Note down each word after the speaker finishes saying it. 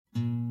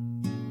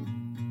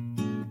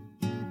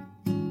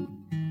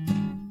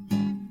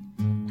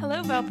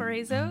Hello,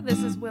 Valparaiso.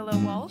 This is Willow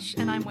Walsh,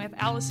 and I'm with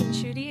Allison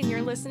Schutte, and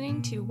you're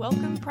listening to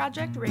Welcome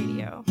Project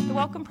Radio. The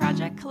Welcome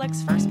Project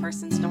collects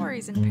first-person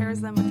stories and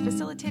pairs them with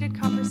facilitated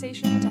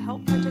conversation to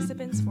help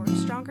participants forge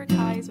stronger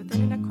ties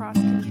within and across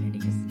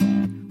communities.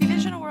 We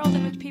vision a world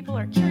in which people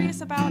are curious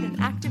about and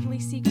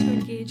actively seek to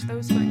engage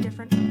those who are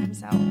different from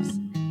themselves.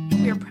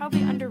 We are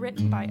proudly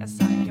underwritten by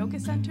Asana Yoga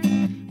Center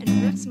and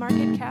Roots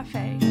Market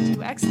Cafe,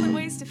 two excellent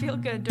ways to feel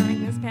good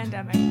during this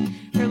pandemic.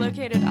 They're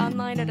located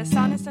online at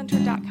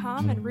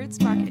asanacenter.com and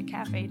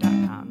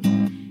rootsmarketcafe.com.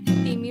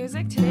 The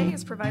music today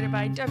is provided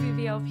by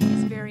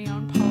WVLP's very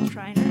own Paul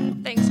Schreiner.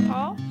 Thanks,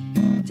 Paul.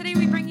 Today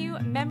we bring you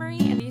memory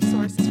and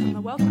resources from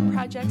the Welcome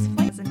Project's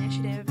Flights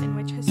Initiative, in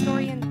which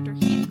historian Dr.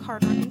 Heath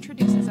Carter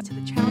introduces us to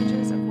the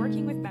challenges of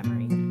working with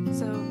memory.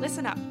 So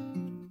listen up.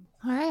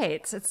 All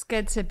right, it's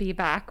good to be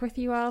back with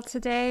you all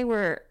today.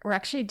 We're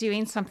actually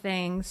doing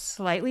something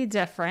slightly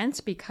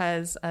different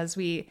because as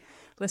we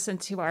listen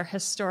to our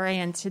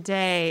historian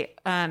today,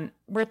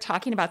 we're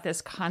talking about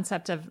this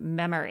concept of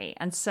memory.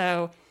 And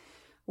so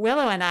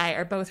Willow and I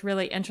are both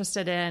really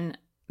interested in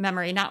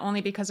memory, not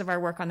only because of our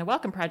work on the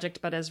Welcome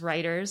Project, but as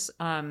writers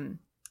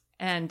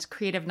and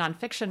creative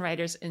nonfiction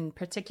writers in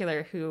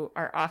particular, who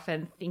are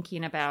often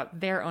thinking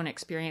about their own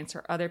experience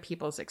or other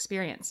people's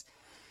experience.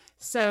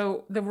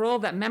 So the role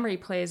that memory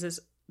plays has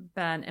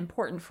been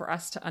important for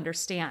us to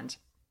understand.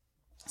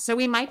 So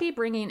we might be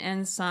bringing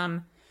in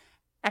some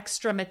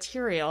extra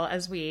material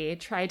as we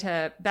try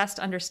to best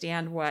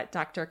understand what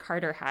Dr.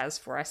 Carter has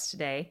for us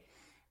today.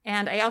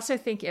 And I also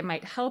think it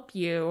might help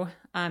you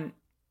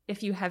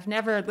if you have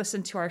never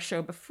listened to our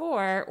show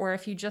before, or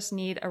if you just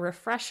need a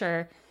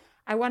refresher.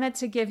 I wanted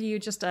to give you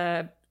just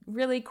a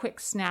really quick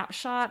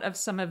snapshot of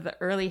some of the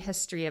early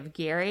history of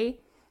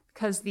Gary,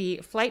 because the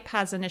Flight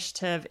Paths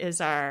Initiative is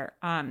our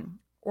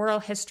oral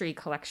history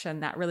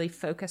collection that really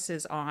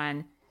focuses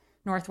on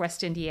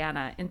Northwest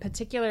Indiana. In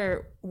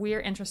particular,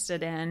 we're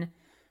interested in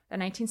the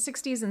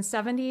 1960s and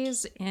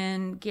 70s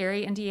in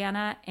Gary,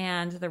 Indiana,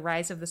 and the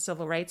rise of the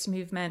civil rights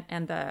movement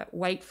and the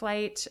white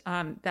flight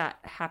that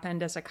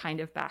happened as a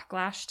kind of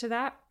backlash to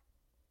that.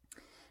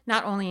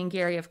 Not only in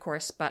Gary, of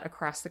course, but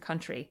across the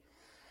country.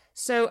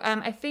 So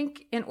I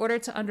think in order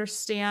to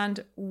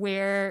understand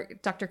where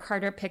Dr.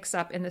 Carter picks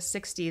up in the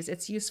 60s,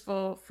 it's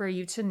useful for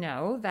you to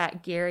know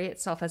that Gary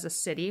itself as a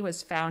city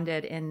was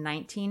founded in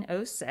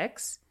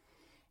 1906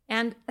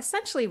 and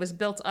essentially was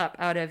built up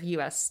out of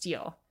U.S.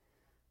 Steel.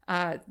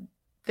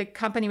 The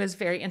company was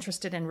very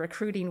interested in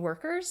recruiting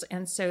workers,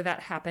 and so that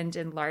happened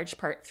in large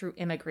part through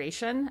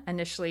immigration,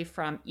 initially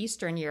from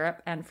Eastern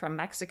Europe and from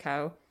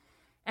Mexico,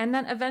 and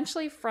then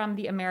eventually from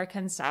the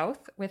American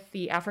South with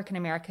the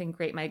African-American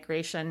Great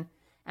Migration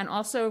and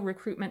also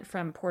recruitment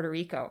from Puerto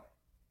Rico.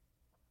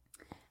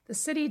 The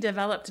city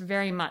developed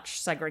very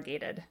much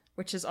segregated,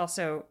 which is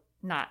also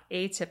not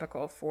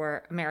atypical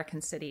for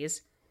American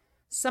cities.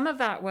 Some of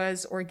that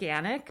was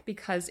organic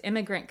because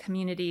immigrant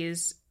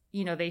communities,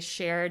 they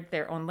shared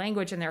their own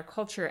language and their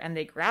culture and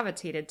they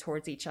gravitated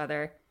towards each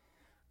other.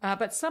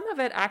 But some of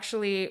it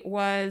actually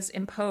was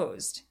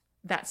imposed.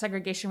 That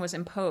segregation was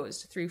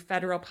imposed through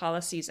federal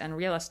policies and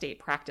real estate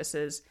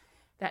practices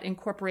that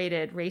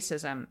incorporated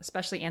racism,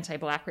 especially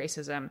anti-Black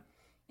racism,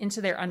 into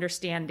their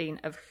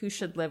understanding of who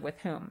should live with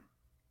whom.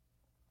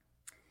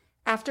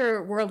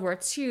 After World War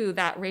II,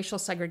 that racial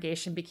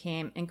segregation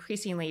became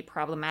increasingly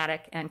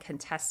problematic and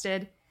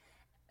contested,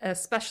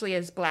 especially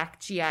as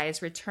Black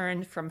GIs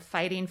returned from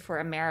fighting for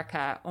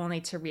America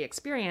only to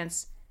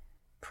re-experience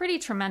pretty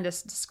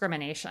tremendous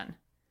discrimination.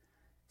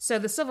 So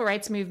the civil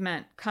rights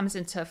movement comes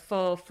into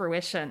full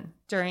fruition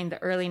during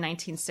the early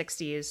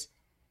 1960s,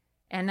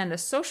 and then the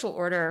social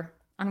order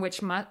on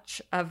which much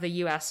of the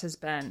U.S. has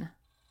been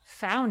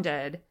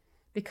founded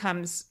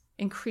becomes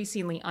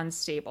increasingly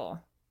unstable.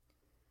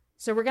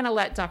 So we're going to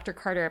let Dr.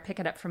 Carter pick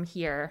it up from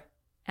here,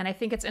 and I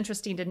think it's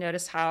interesting to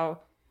notice how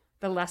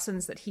the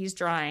lessons that he's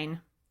drawing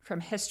from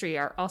history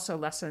are also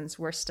lessons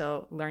we're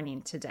still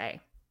learning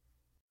today.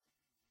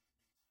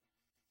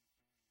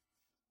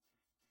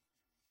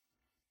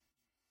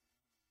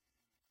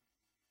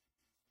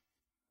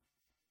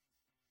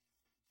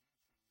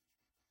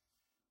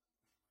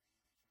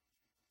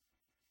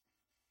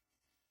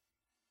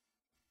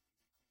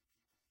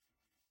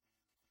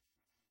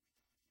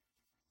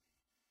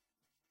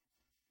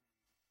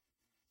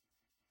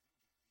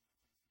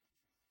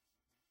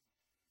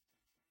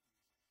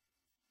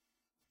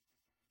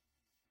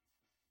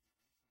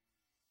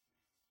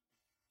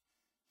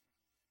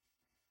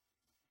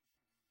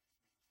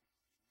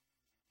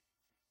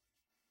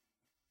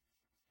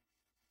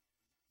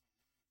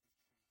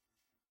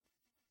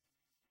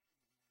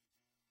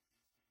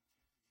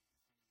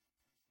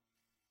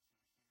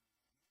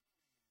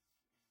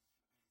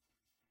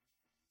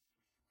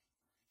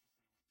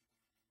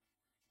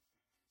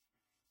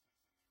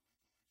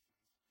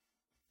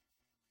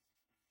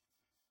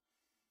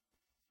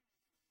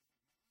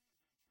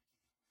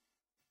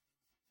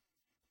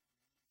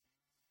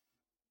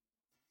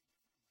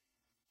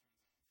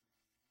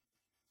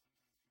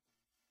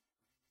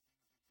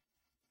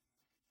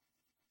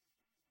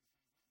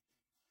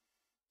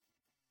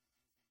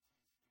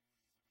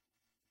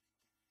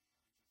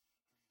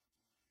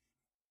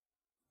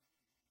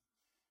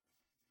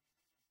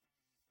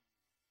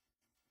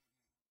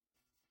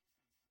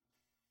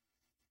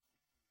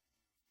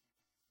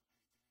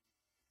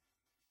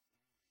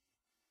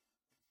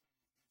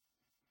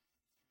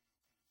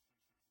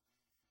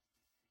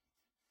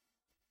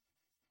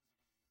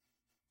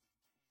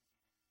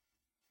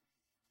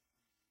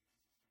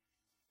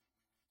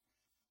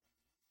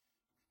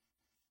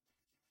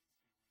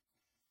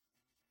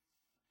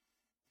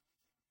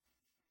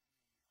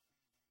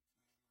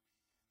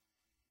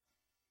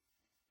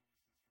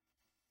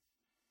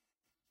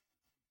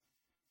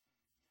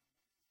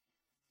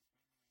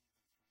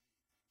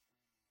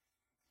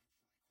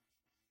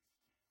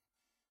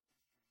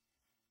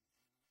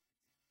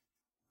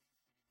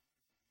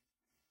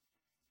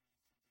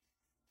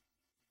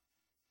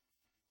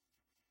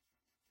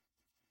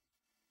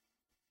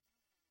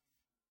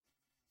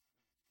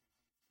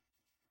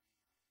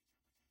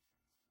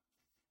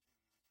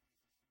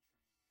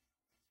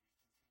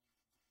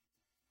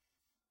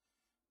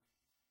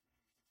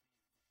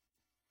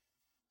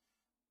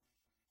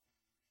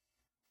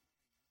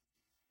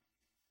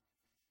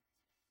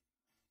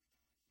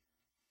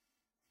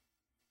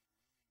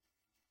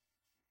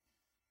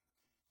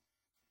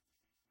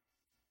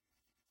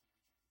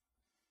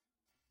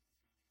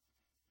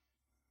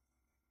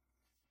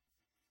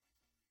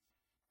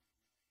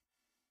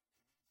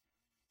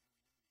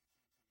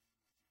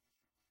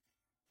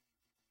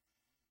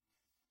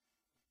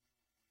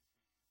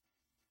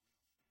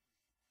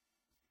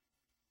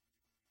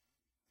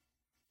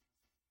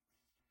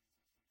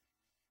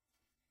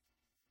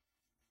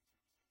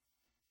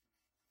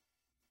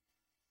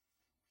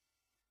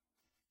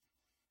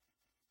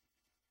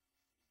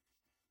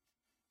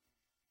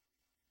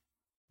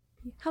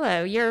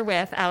 Hello, you're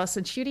with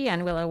Allison Chudy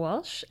and Willow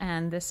Walsh,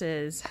 and this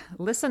is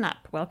Listen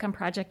Up, Welcome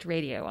Project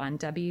Radio on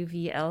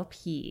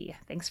WVLP.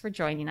 Thanks for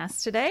joining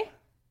us today.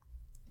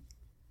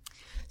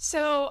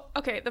 So,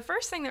 okay, the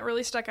first thing that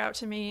really stuck out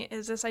to me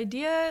is this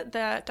idea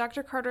that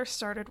Dr. Carter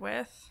started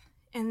with,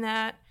 in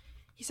that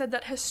he said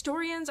that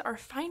historians are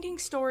finding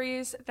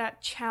stories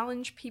that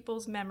challenge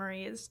people's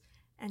memories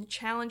and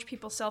challenge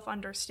people's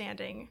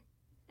self-understanding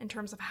in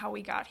terms of how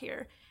we got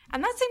here.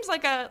 And that seems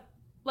like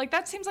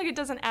it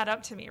doesn't add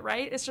up to me,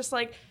 right? It's just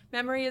like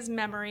memory is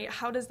memory.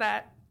 How does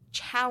that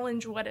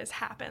challenge what has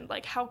happened?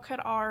 Like, how could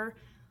our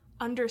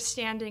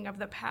understanding of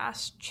the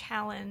past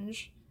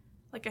challenge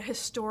like a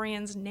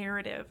historian's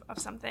narrative of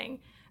something?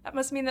 That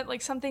must mean that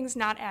like something's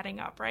not adding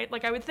up, right?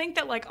 Like I would think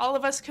that like all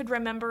of us could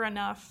remember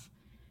enough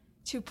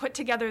to put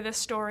together this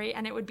story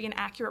and it would be an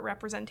accurate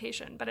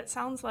representation. But it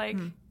sounds like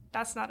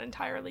that's not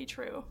entirely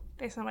true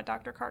based on what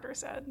Dr. Carter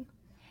said.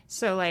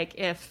 So like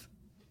if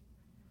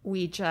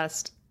we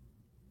just,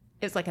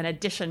 it's like an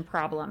addition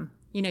problem,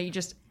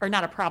 or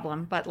not a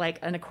problem, but like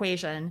an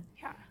equation.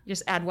 Yeah. You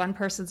just add one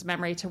person's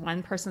memory to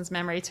one person's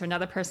memory to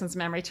another person's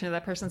memory to another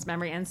person's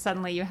memory, and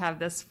suddenly you have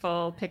this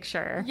full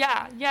picture.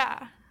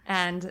 Yeah.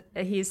 And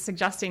he's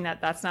suggesting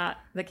that that's not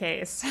the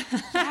case.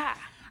 Yeah.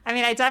 I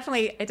mean, I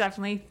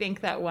definitely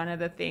think that one of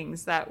the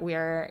things that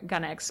we're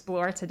going to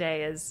explore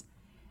today is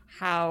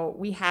how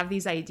we have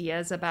these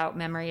ideas about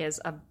memory as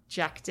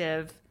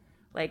objective,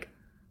 like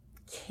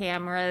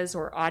cameras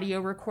or audio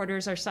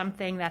recorders or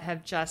something that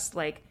have just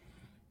like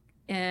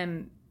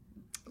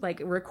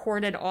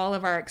recorded all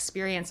of our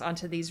experience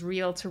onto these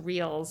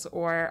reel-to-reels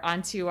or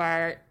onto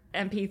our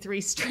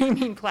MP3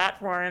 streaming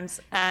platforms.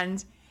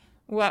 And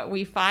what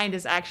we find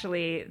is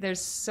actually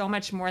there's so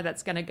much more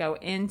that's going to go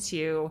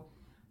into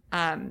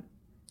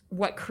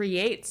what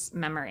creates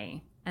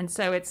memory. And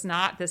so it's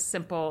not this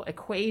simple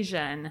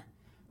equation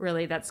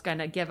really that's going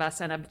to give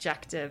us an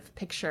objective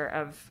picture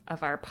of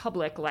our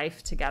public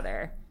life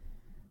together.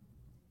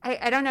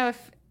 I don't know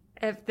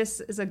if this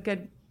is a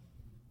good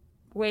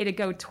way to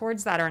go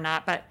towards that or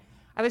not, but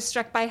I was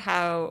struck by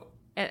how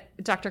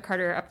Dr.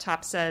 Carter up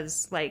top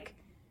says, like,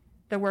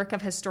 the work of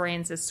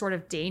historians is sort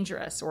of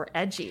dangerous or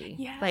edgy.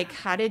 Yeah. Like,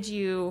 how did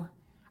you...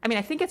 I mean,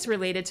 I think it's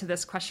related to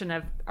this question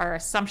of our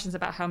assumptions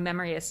about how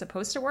memory is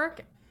supposed to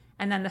work,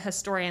 and then the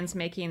historians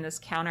making this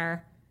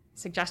counter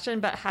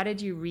suggestion, but how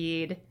did you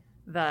read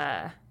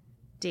the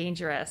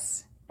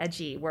dangerous,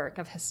 edgy work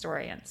of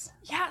historians?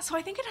 Yeah, so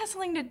I think it has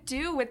something to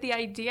do with the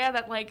idea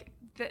that, like,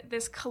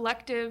 this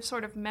collective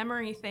sort of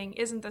memory thing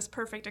isn't this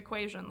perfect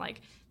equation,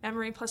 like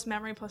memory plus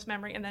memory plus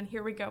memory, and then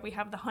here we go, we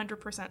have the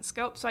 100%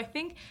 scope. So I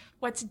think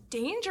what's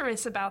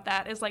dangerous about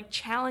that is, like,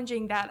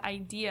 challenging that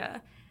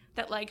idea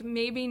that, like,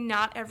 maybe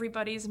not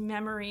everybody's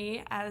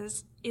memory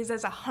is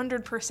as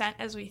 100%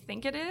 as we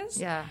think it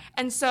is. Yeah.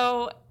 And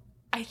so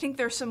I think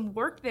there's some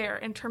work there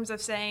in terms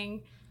of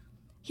saying,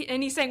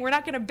 he's saying we're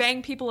not going to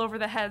bang people over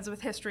the heads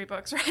with history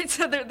books, right?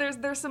 So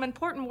there's some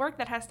important work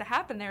that has to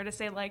happen there to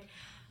say, like,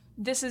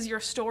 this is your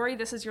story,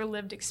 this is your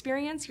lived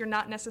experience. You're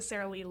not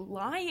necessarily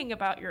lying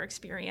about your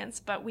experience,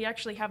 but we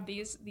actually have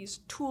these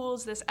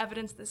tools, this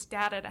evidence, this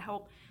data to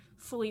help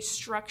fully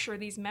structure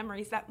these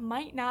memories that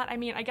might not, I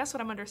mean, I guess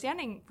what I'm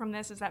understanding from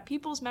this is that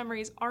people's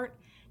memories aren't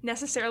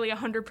necessarily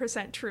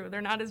 100% true.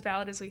 They're not as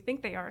valid as we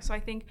think they are. So I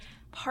think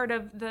part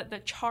of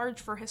the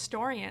charge for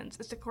historians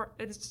is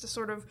to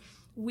sort of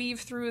weave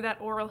through that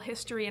oral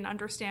history and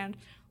understand,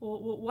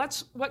 well,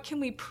 what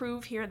can we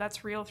prove here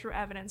that's real through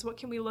evidence? What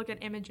can we look at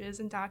images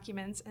and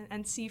documents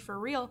and see for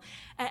real?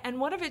 And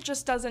what if it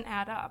just doesn't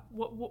add up?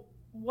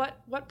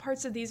 What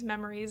parts of these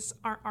memories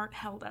aren't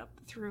held up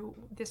through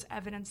this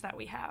evidence that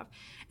we have?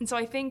 And so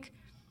I think,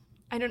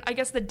 I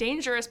guess the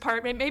dangerous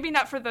part, maybe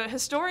not for the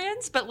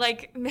historians, but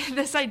like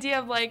this idea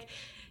of, like,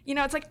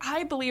 it's like,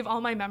 I believe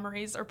all my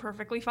memories are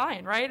perfectly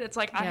fine, right? It's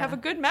like, I have a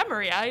good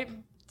memory. I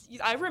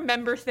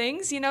remember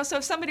things, so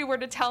if somebody were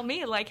to tell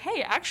me, like,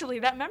 hey, actually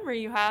that memory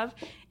you have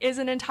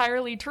isn't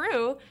entirely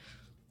true,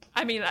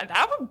 I mean,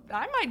 I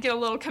might get a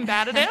little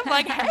combative,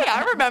 like, hey,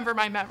 I remember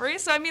my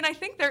memories. So, I mean, I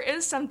think there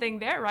is something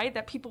there, right,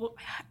 that people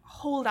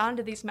hold on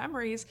to these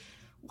memories,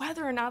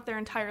 whether or not they're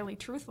entirely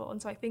truthful.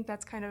 And so I think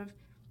that's kind of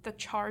the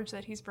charge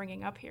that he's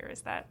bringing up here,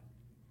 is that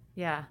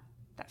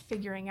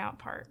figuring out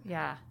part.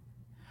 Yeah.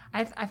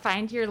 I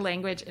find your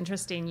language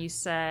interesting. You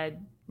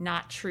said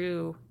not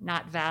true,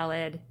 not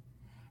valid.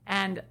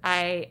 And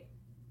I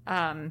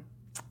feel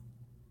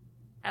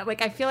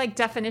like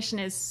definition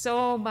is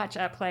so much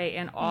at play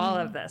in all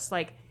of this.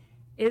 Like,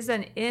 is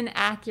an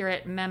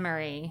inaccurate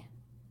memory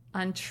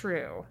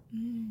untrue?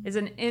 Is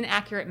an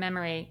inaccurate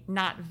memory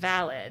not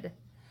valid?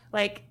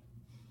 Like,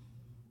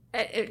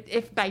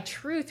 if by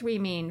truth we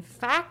mean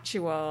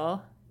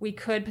factual, we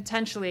could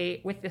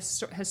potentially, with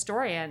the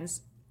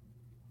historians,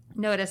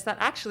 notice that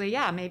actually,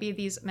 maybe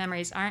these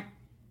memories aren't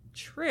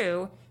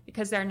true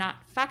because they're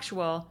not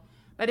factual.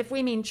 But if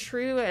we mean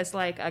true as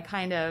like a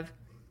kind of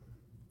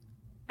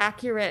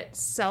accurate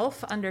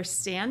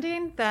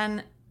self-understanding,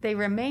 then they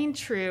remain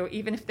true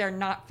even if they're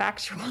not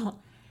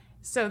factual.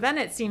 So then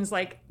it seems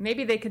like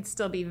maybe they could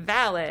still be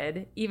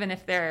valid, even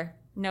if they're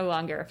no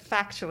longer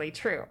factually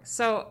true.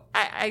 So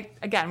I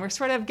again, we're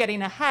sort of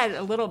getting ahead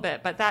a little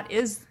bit, but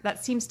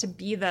that seems to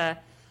be the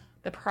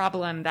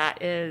problem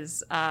that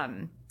is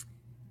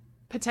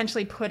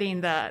potentially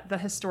putting the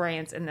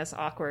historians in this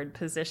awkward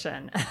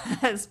position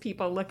as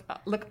people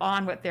look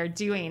on what they're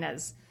doing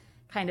as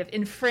kind of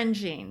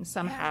infringing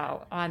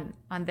somehow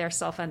on their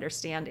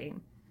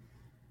self-understanding.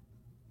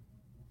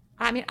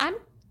 I mean,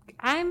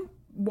 I'm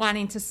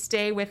wanting to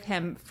stay with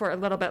him for a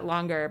little bit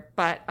longer,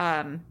 but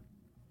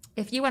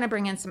if you want to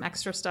bring in some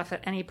extra stuff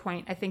at any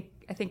point, I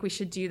think we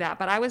should do that.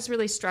 But I was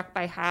really struck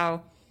by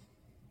how,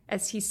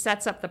 as he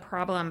sets up the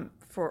problem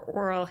for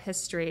oral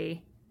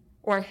history,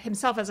 or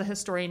himself as a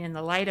historian in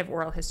the light of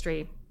oral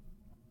history,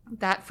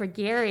 that for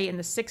Gary in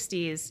the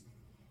 60s,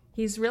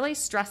 he's really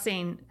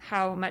stressing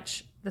how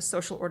much the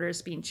social order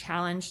is being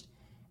challenged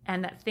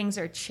and that things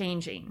are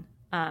changing.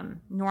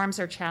 Norms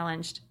are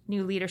challenged.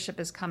 New leadership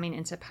is coming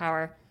into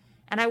power.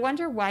 And I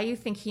wonder why you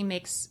think he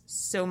makes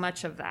so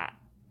much of that.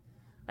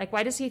 Like,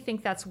 why does he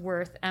think that's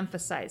worth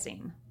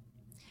emphasizing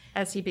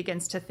as he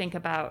begins to think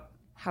about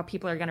how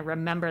people are going to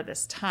remember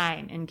this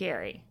time in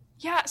Gary?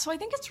 Yeah, so I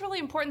think it's really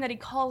important that he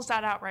calls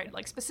that out, right?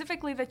 Like,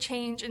 specifically the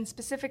change and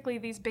specifically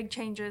these big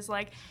changes.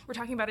 Like, we're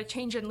talking about a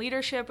change in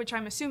leadership, which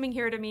I'm assuming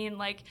here to mean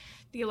like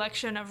the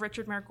election of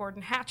Richard Merrick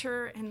Gordon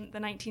Hatcher in the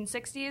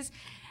 1960s.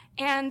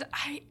 And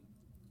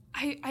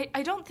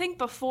I don't think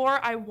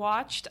before I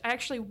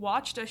actually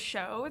watched a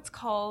show. It's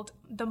called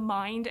The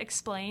Mind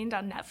Explained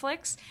on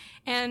Netflix.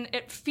 And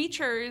it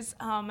features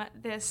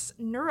this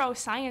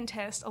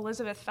neuroscientist,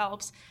 Elizabeth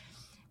Phelps.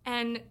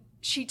 And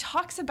she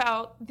talks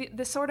about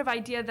the sort of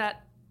idea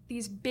that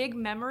these big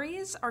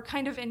memories are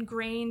kind of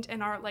ingrained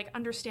in our like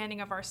understanding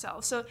of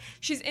ourselves. So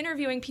she's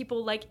interviewing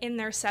people like in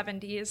their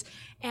 70s,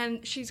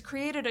 and she's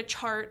created a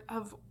chart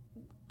of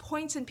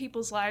points in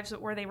people's lives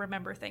where they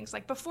remember things.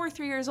 Like before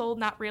 3 years old,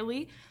 not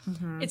really.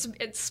 Mm-hmm.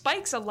 It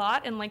spikes a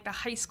lot in like the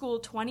high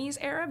school 20s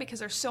era because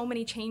there's so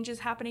many changes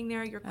happening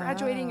there. You're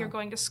graduating, you're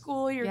going to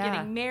school, you're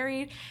getting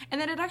married. And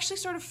then it actually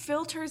sort of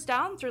filters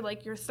down through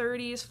like your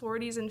 30s,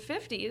 40s, and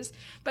 50s.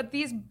 But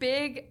these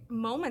big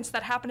moments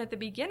that happen at the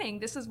beginning,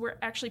 this is where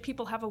actually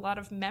people have a lot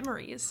of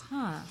memories.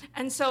 Huh.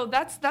 And so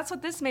that's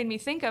what this made me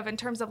think of in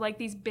terms of like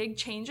these big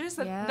changes,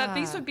 that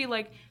these would be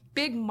like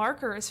big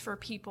markers for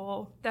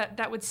people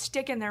that would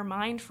stick in their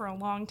mind for a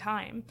long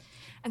time.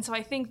 And so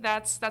I think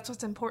that's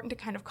what's important to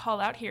kind of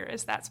call out here,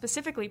 is that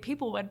specifically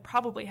people would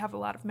probably have a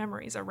lot of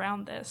memories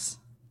around this.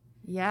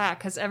 Yeah,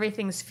 because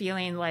everything's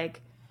feeling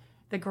like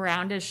the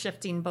ground is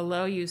shifting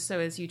below you. So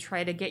as you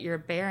try to get your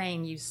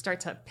bearing, you start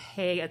to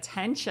pay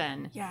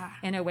attention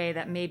in a way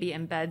that maybe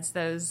embeds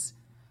those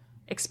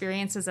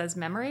experiences as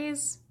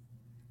memories.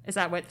 Is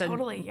that what the...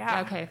 Totally, yeah.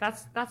 Okay,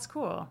 that's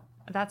cool.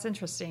 That's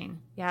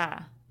interesting.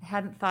 Yeah. I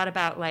hadn't thought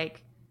about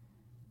like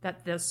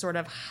that this sort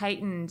of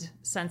heightened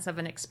sense of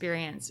an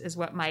experience is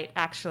what might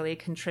actually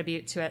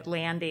contribute to it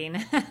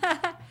landing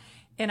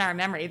in our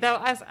memory. Though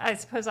I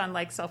suppose on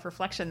like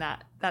self-reflection,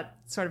 that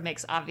sort of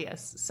makes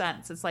obvious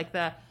sense. It's like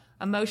the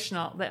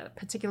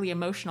particularly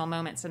emotional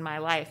moments in my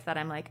life that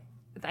I'm like,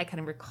 I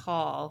can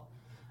recall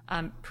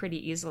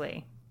pretty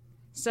easily.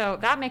 So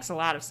that makes a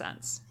lot of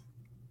sense.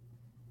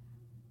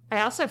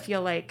 I also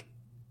feel like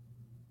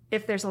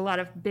if there's a lot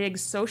of big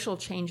social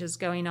changes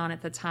going on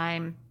at the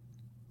time,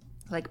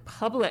 like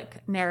public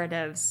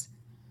narratives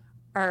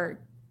are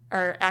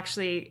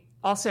actually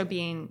also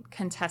being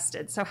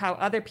contested. So how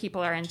other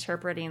people are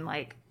interpreting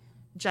like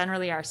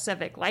generally our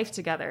civic life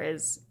together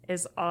is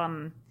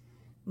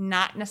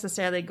not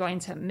necessarily going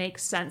to make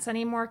sense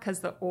anymore,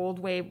 because the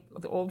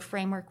old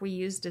framework we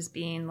used is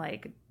being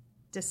like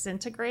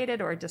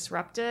disintegrated or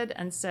disrupted.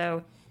 And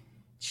so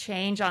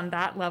change on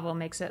that level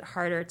makes it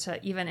harder to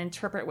even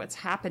interpret what's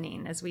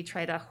happening as we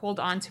try to hold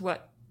on to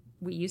what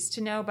we used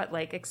to know, but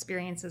like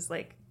experiences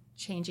like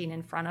changing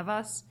in front of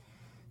us.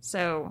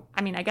 So,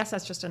 I mean, I guess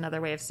that's just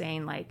another way of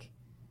saying like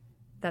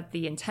that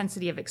the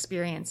intensity of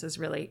experience is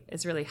really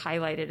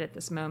highlighted at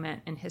this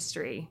moment in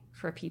history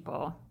for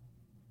people.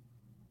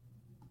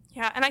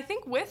 Yeah, and I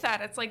think with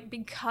that, it's like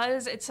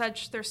because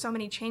there's so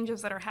many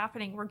changes that are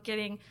happening, we're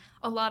getting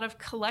a lot of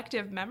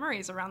collective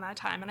memories around that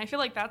time. And I feel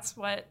like that's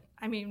what,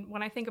 I mean,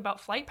 when I think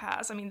about Flight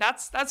Paths, I mean,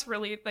 that's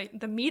really like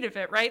the meat of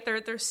it, right?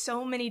 There's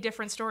so many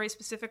different stories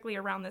specifically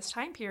around this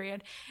time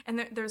period.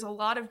 And there's a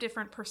lot of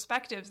different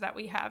perspectives that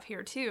we have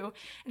here too.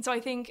 And so I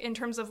think in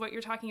terms of what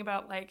you're talking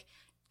about, like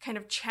kind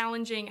of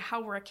challenging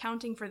how we're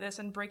accounting for this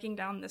and breaking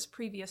down this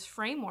previous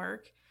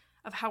framework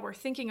of how we're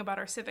thinking about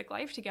our civic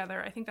life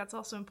together, I think that's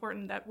also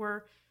important that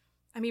we're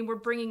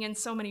bringing in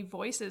so many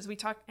voices.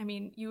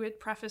 You had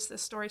prefaced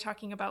this story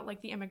talking about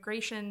like the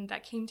immigration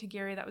that came to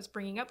Gary that was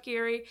bringing up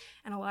Gary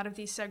and a lot of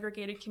these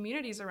segregated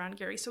communities around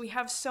Gary. So we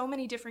have so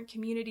many different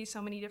communities,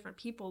 so many different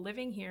people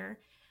living here.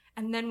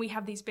 And then we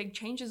have these big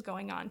changes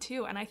going on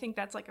too. And I think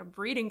that's like a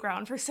breeding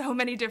ground for so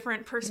many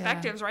different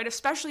perspectives, right?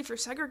 Especially if you're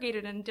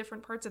segregated in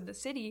different parts of the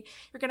city,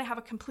 you're going to have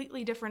a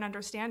completely different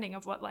understanding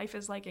of what life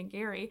is like in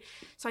Gary.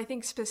 So I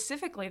think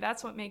specifically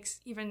that's what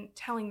makes even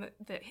telling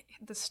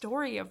the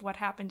story of what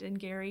happened in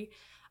Gary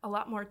a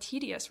lot more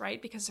tedious, right?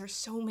 Because there's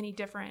so many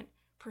different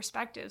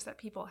perspectives that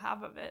people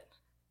have of it.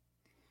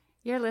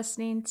 You're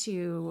listening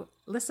to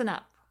Listen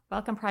Up,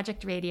 Welcome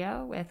Project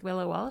Radio with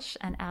Willow Walsh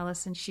and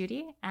Allison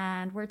Schutte.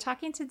 And we're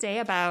talking today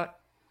about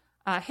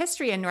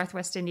history in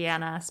Northwest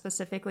Indiana,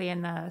 specifically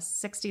in the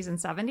 60s and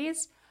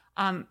 70s.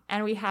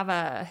 And we have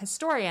a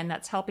historian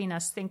that's helping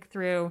us think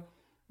through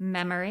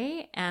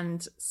memory.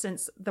 And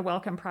since the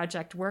Welcome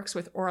Project works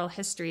with oral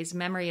histories,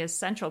 memory is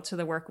central to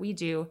the work we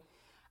do.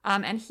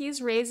 And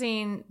he's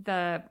raising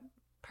the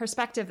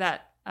perspective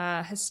that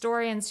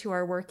historians who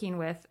are working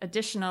with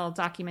additional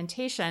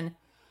documentation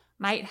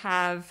might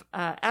have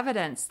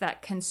evidence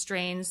that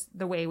constrains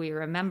the way we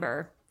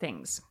remember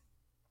things.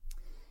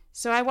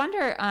 So I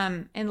wonder,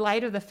 in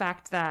light of the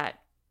fact that,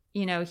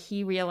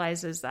 he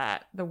realizes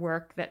that the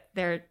work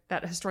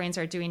that historians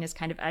are doing is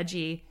kind of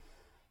edgy,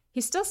 he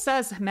still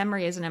says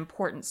memory is an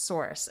important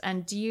source.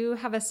 And do you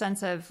have a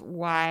sense of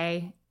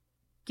why,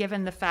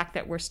 given the fact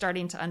that we're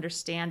starting to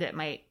understand it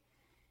might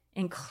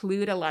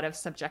include a lot of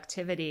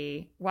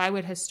subjectivity, why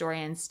would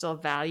historians still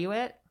value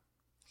it?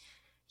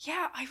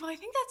 Yeah, I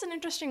think that's an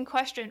interesting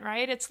question,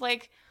 right? It's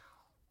like,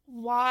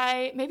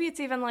 why, maybe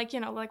it's even like,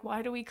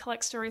 why do we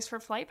collect stories for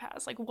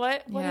FlightPaths? Like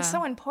what is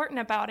so important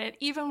about it?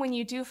 Even when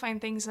you do find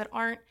things that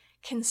aren't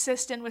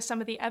consistent with some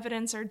of the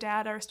evidence or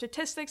data or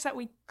statistics that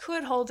we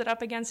could hold it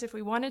up against if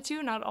we wanted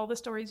to. Not all the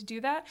stories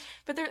do that.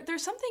 But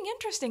there's something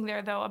interesting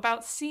there, though,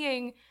 about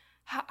seeing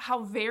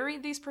how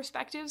varied these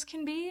perspectives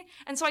can be.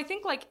 And so I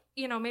think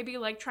maybe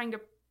trying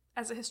to,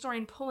 as a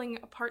historian, pulling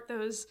apart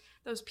those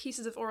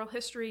pieces of oral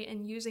history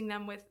and using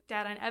them with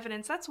data and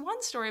evidence, that's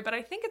one story. But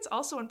I think it's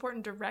also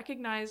important to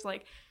recognize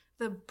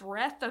the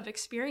breadth of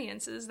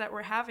experiences that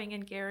we're having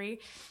in Gary.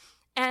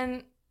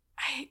 And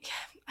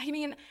I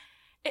mean,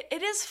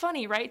 it is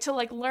funny, right? To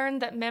learn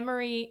that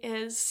memory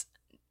is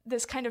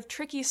this kind of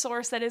tricky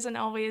source that isn't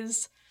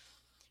always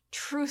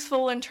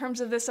truthful in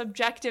terms of this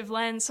objective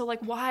lens. So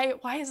why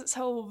is it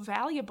so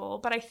valuable?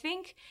 But I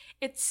think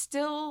it's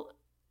still,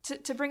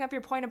 to bring up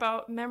your point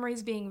about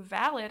memories being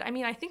valid, I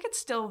mean, I think it's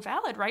still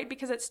valid, right?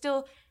 Because it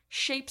still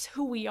shapes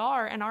who we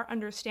are and our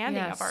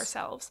understanding of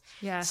ourselves.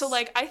 Yes. So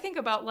I think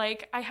about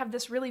I have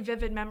this really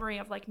vivid memory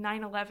of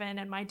 9/11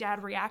 and my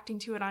dad reacting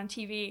to it on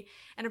TV.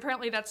 And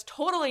apparently that's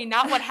totally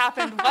not what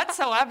happened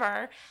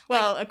whatsoever.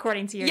 Well,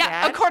 according to your dad.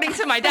 Yeah, according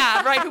to my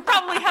dad, right? Who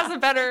probably has a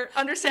better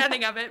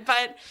understanding of it.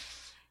 But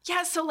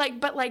yeah, so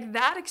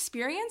that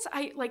experience,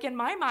 I in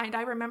my mind,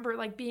 I remember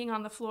being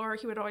on the floor.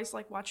 He would always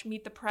watch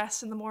Meet the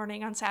Press in the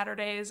morning on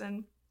Saturdays,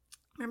 and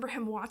I remember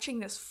him watching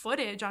this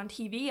footage on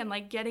TV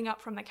and getting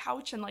up from the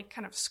couch and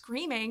kind of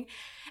screaming.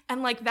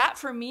 And that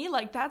for me,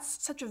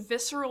 that's such a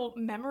visceral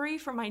memory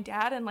from my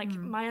dad and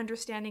my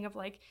understanding of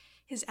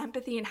his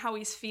empathy and how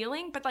he's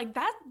feeling. But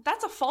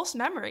that's a false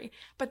memory,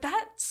 but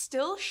that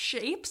still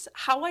shapes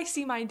how I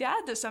see my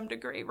dad to some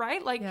degree,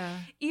 right?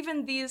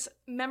 Even these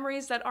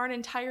memories that aren't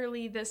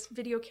entirely this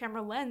video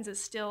camera lens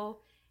is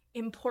still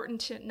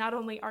important to not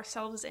only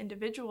ourselves as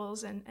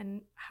individuals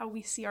and how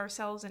we see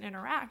ourselves and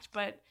interact,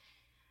 but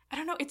I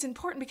don't know, it's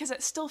important because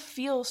it still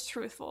feels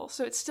truthful.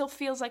 So it still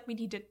feels like we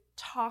need to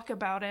talk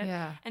about it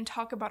and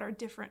talk about our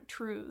different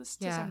truths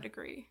to some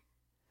degree.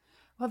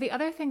 Well, the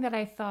other thing that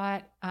I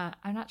thought,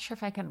 I'm not sure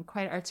if I can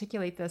quite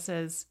articulate this,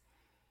 is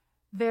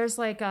there's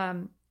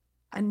a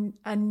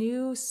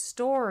new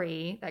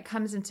story that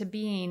comes into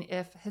being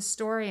if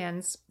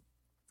historians,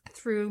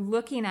 through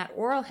looking at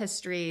oral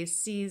history,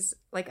 sees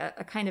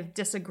a kind of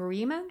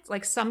disagreement,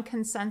 some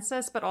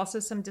consensus, but also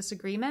some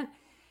disagreement.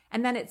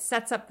 And then it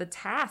sets up the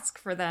task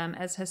for them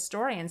as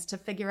historians to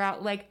figure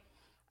out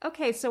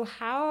okay, so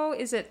how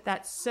is it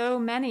that so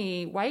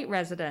many white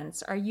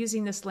residents are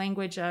using this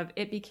language of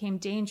it became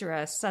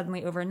dangerous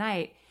suddenly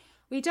overnight?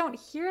 We don't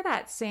hear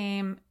that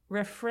same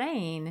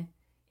refrain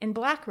in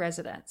Black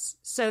residents.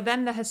 So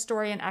then the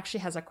historian actually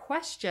has a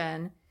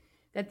question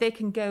that they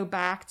can go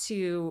back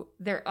to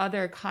their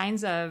other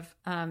kinds of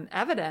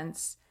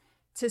evidence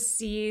to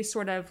see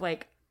sort of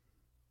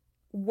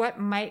what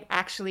might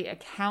actually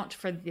account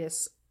for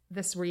this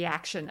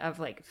reaction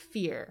of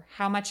fear,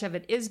 how much of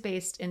it is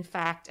based in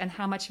fact and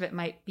how much of it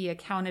might be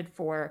accounted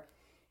for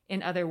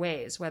in other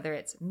ways, whether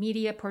it's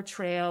media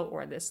portrayal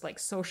or this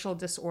social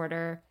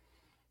disorder.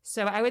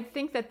 So I would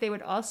think that they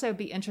would also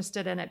be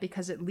interested in it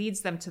because it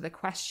leads them to the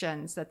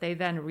questions that they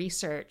then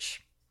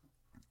research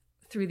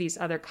through these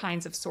other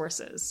kinds of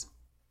sources.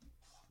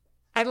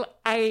 I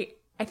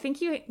think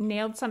you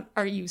nailed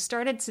you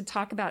started to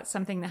talk about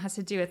something that has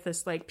to do with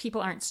this,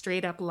 people aren't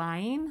straight up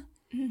lying.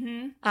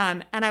 Mm-hmm.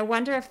 And I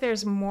wonder if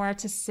there's more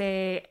to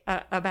say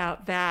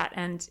about that.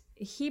 And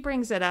he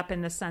brings it up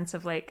in the sense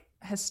of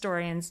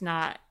historians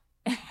not,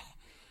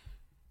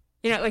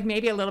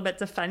 maybe a little bit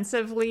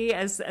defensively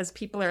as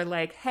people are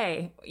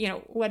hey,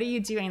 what are you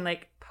doing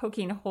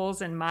poking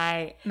holes in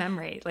my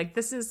memory. Like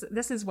this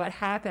is what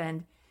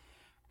happened.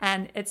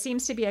 And it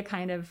seems to be a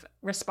kind of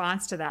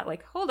response to that.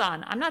 Like, hold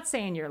on, I'm not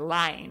saying you're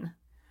lying.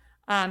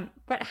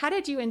 But how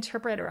did you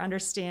interpret or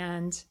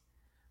understand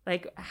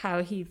like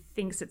how he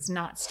thinks it's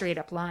not straight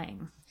up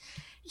lying?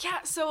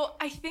 Yeah, so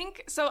I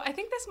think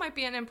this might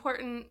be an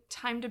important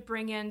time to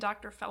bring in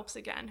Dr. Phelps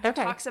again, who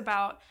talks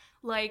about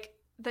like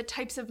the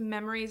types of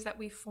memories that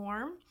we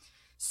form.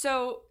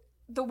 So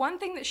the one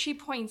thing that she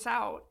points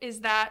out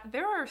is that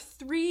there are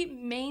 3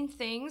 main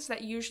things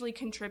that usually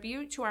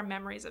contribute to our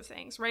memories of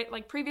things, right?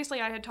 Like previously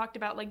I had talked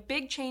about like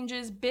big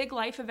changes, big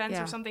life events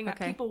or something that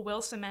people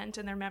will cement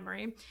in their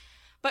memory.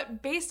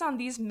 But based on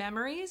these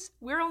memories,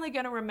 we're only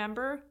going to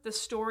remember the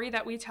story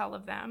that we tell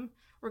of them.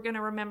 We're going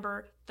to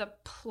remember the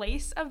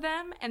place of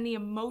them and the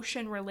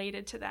emotion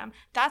related to them.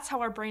 That's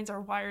how our brains are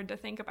wired to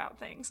think about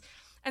things.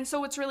 And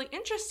so what's really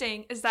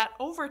interesting is that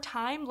over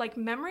time, like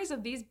memories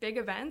of these big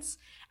events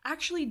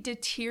actually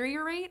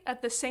deteriorate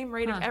at the same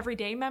rate of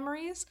everyday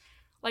memories.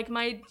 Like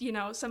my,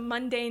 some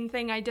mundane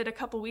thing I did a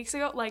couple weeks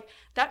ago, like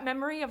that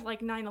memory of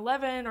like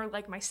 9/11 or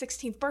like my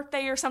 16th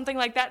birthday or something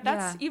like that,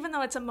 that's even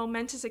though it's a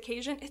momentous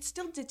occasion, it's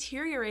still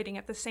deteriorating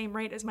at the same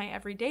rate as my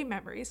everyday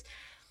memories.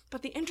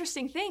 But the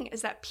interesting thing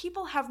is that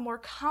people have more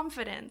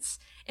confidence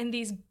in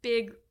these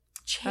big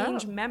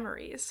change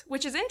memories,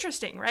 which is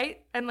interesting,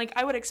 right? And like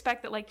I would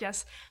expect that like,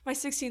 yes, my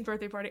 16th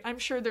birthday party, I'm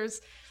sure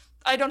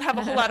I don't have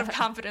a whole lot of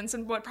confidence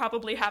in what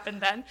probably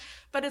happened then,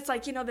 but it's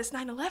like, this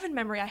 9/11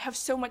 memory, I have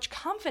so much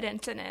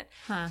confidence in it.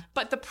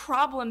 But the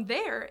problem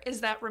there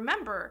is that,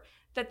 remember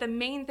that the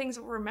main things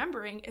that we're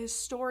remembering is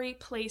story,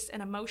 place,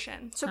 and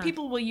emotion. So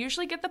people will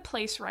usually get the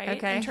place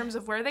right in terms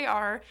of where they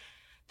are.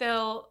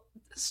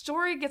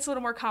 Story gets a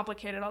little more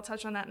complicated. I'll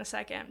touch on that in a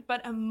second.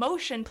 But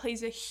emotion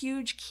plays a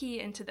huge key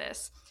into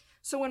this.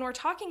 So when we're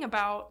talking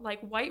about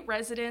like white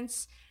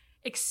residents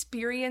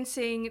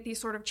experiencing these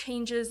sort of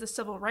changes, the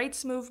civil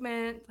rights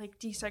movement, like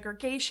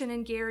desegregation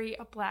in Gary,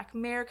 a black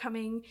mayor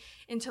coming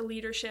into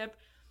leadership,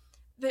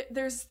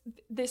 there's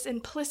this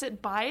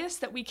implicit bias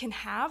that we can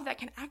have that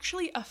can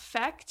actually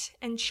affect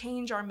and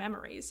change our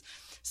memories.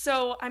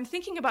 So I'm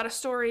thinking about a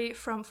story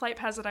from Flight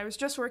Paths that I was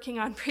just working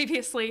on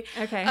previously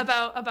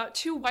about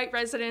 2 white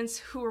residents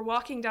who were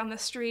walking down the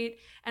street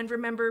and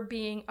remember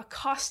being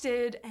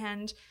accosted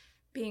and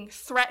being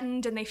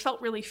threatened, and they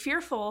felt really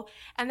fearful.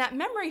 And that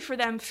memory for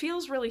them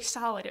feels really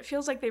solid. It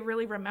feels like they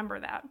really remember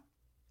that.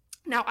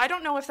 Now, I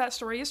don't know if that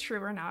story is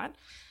true or not,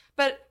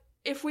 but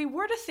if we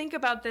were to think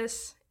about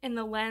this in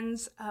the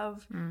lens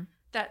of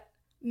that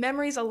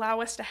memories allow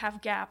us to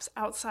have gaps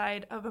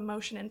outside of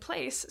emotion and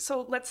place.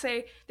 So let's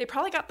say they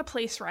probably got the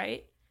place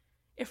right.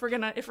 If we're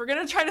gonna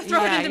try to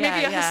throw it into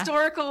maybe a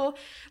historical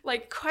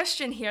like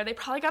question here, they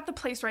probably got the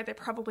place right. They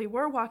probably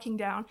were walking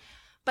down.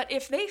 But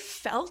if they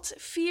felt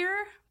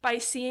fear by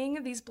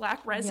seeing these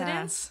black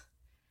residents,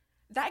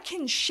 that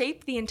can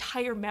shape the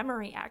entire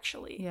memory,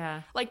 actually.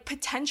 Yeah. Like,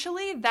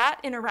 potentially, that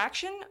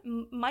interaction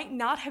might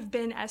not have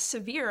been as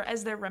severe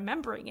as they're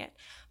remembering it.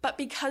 But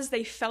because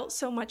they felt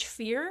so much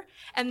fear,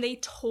 and they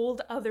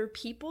told other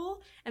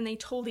people, and they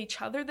told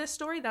each other this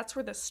story, that's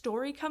where the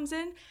story comes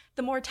in.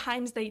 The more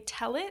times they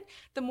tell it,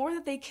 the more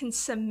that they can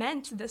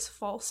cement this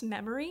false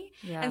memory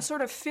and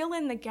sort of fill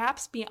in the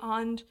gaps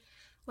beyond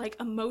like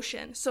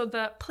emotion. So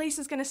the place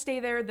is going to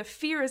stay there, the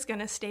fear is going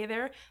to stay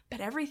there,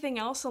 but everything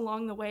else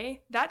along the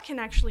way, that can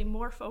actually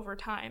morph over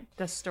time.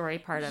 The story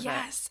part of it.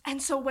 Yes.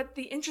 And so what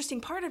the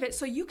interesting part of it,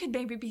 so you could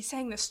maybe be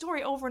saying the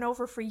story over and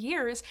over for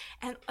years,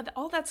 and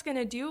all that's going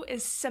to do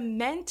is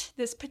cement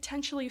this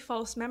potentially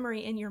false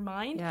memory in your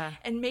mind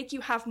and make you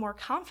have more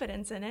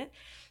confidence in it.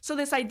 So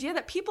this idea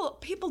that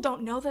people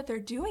don't know that they're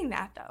doing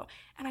that, though.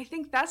 And I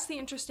think that's the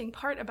interesting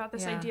part about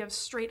this idea of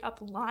straight up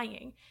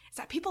lying, is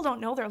that people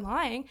don't know they're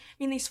lying. I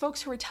mean, these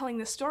folks who are telling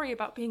the story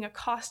about being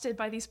accosted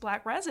by these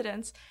black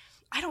residents,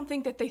 I don't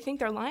think that they think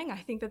they're lying. I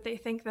think that they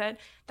think that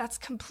that's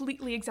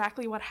completely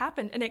exactly what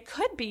happened. And it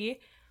could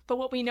be, but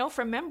what we know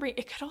from memory,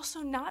 it could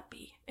also not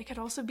be. It could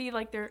also be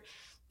like their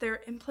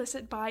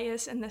implicit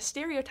bias and the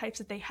stereotypes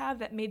that they have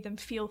that made them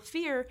feel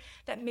fear,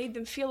 that made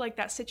them feel like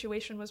that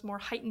situation was more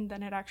heightened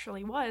than it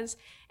actually was,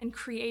 and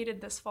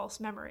created this false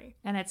memory.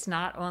 And it's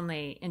not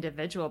only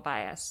individual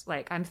bias.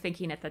 Like, I'm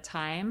thinking at the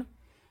time,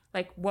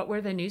 like, what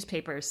were the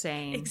newspapers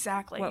saying?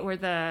 Exactly. What were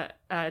the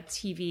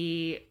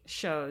TV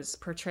shows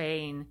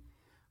portraying?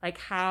 Like,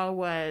 how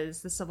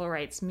was the civil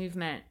rights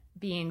movement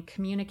being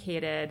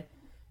communicated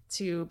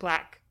to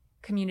Black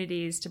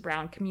communities, to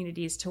brown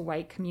communities, to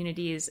white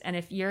communities? And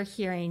if you're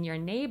hearing your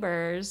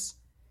neighbors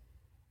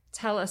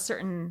tell a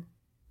certain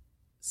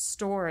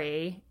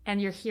story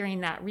and you're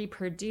hearing that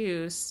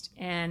reproduced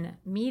in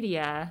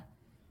media,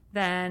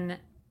 then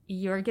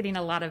you're getting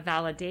a lot of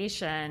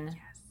validation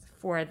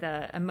for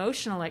the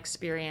emotional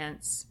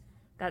experience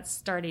that's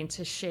starting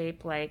to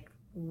shape like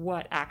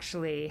what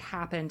actually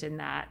happened in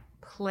that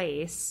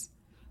place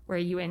where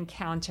you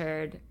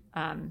encountered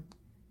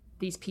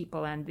these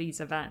people and these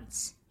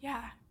events.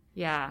 Yeah.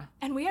 Yeah.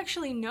 And we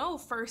actually know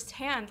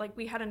firsthand, like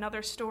we had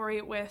another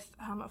story with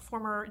a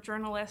former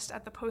journalist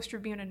at the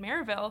Post-Tribune in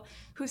Maryville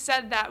who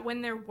said that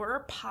when there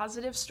were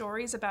positive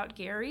stories about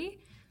Gary,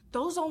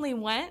 those only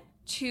went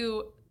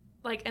to,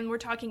 like, and we're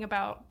talking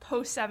about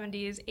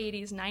post-70s,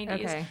 80s,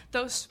 90s, Okay.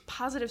 those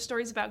positive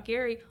stories about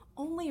Gary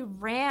only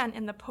ran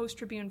in the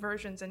Post-Tribune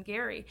versions in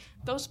Gary.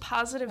 Those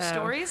positive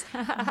stories,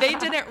 they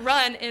didn't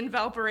run in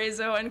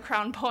Valparaiso and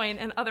Crown Point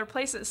and other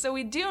places. So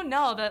we do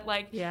know that,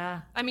 like,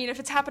 Yeah. I mean, if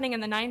it's happening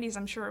in the 90s,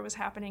 I'm sure it was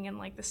happening in,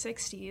 like, the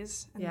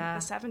 60s and Yeah.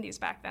 the 70s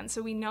back then.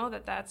 So we know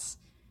that that's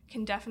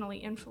can definitely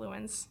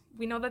influence.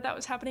 We know that that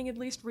was happening at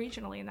least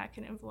regionally, and that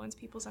can influence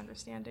people's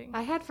understanding.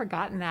 I had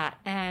forgotten that,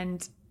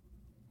 and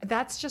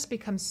that's just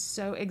become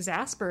so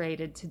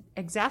exacerbated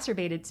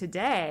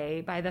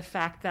today by the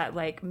fact that,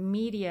 like,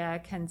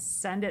 media can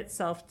send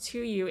itself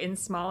to you in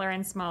smaller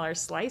and smaller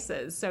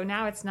slices. So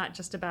now it's not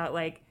just about,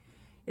 like,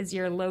 is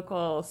your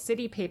local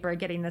city paper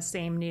getting the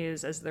same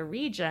news as the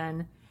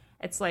region?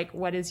 It's like,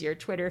 what is your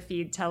Twitter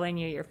feed telling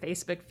you, your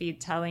Facebook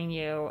feed telling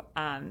you,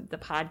 the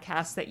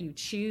podcasts that you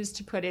choose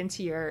to put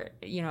into your,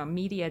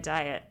 media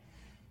diet.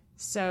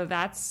 So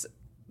that's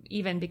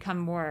even become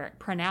more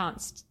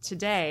pronounced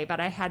today, but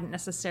I hadn't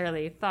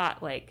necessarily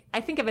thought, like, I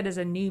think of it as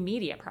a new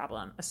media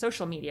problem, a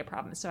social media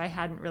problem. So I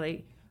hadn't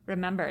really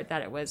remembered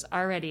that it was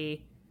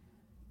already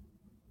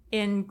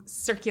in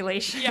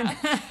circulation.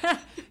 Yeah.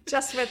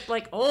 Just with,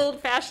 like,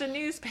 old-fashioned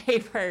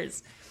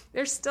newspapers.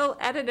 There's still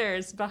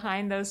editors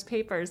behind those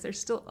papers. There's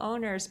still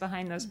owners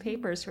behind those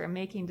papers who are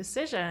making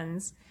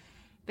decisions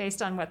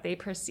based on what they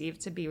perceive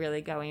to be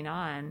really going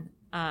on.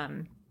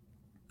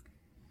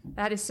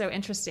 That is so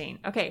interesting.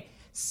 Okay,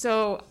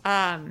 so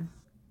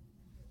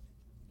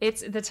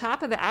it's the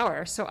top of the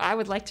hour, so I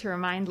would like to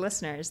remind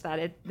listeners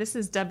that this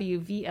is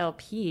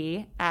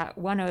WVLP at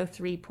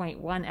 103.1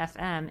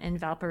 FM in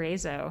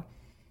Valparaiso.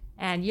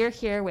 And you're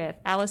here with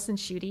Allison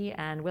Schutte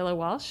and Willow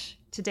Walsh.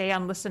 Today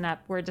on Listen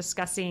Up, we're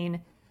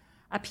discussing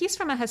a piece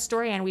from a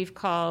historian we've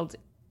called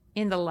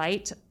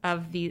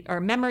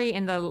Memory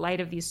in the Light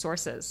of These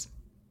Sources.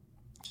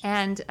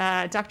 And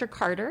Dr.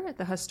 Carter,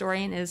 the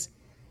historian, is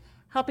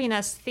helping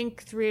us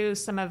think through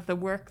some of the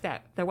work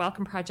that the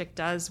Wellcome Project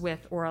does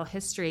with oral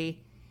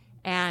history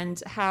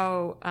and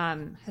how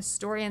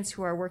historians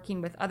who are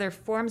working with other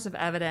forms of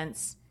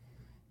evidence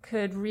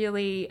could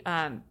really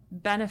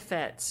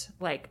benefit,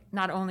 like,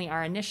 not only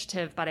our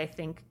initiative, but I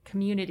think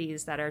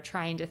communities that are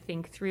trying to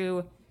think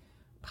through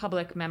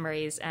public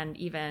memories and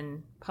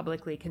even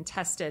publicly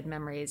contested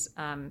memories.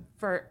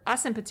 For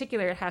us in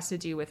particular, it has to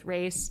do with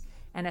race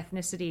and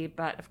ethnicity,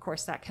 but of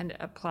course that can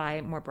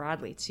apply more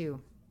broadly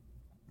too.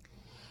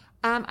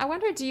 I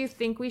wonder, do you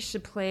think we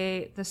should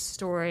play the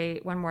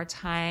story one more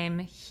time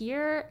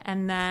here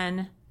and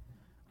then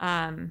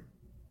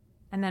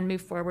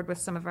move forward with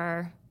some of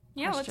our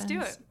questions? Let's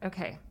do it.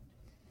 Okay.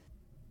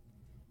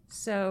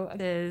 So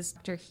it is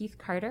Dr. Heath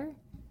Carter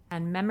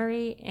and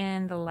Memory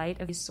in the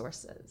Light of These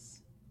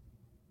Sources.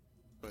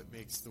 What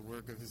makes the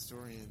work of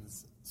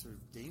historians sort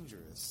of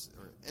dangerous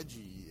or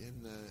edgy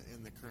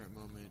in the current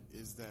moment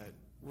is that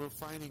we're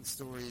finding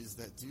stories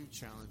that do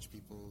challenge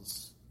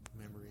people's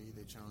memory,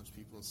 they challenge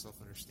people's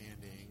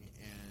self-understanding,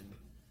 and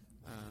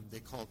they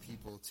call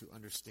people to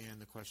understand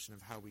the question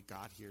of how we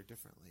got here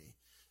differently.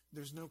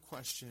 There's no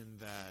question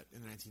that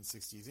in the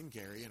 1960s in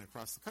Gary and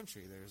across the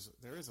country,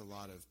 there is a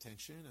lot of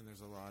tension and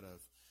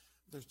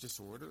there's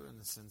disorder in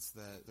the sense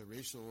that the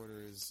racial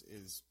order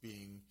is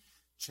being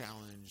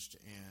challenged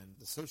and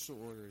the social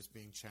order is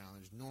being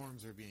challenged,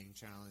 norms are being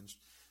challenged,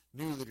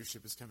 new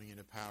leadership is coming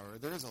into power.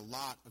 There is a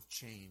lot of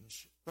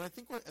change. But I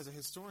think as a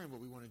historian, what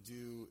we want to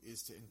do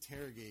is to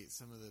interrogate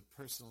some of the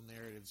personal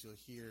narratives you'll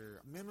hear.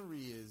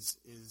 Memory is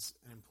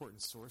an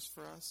important source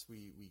for us.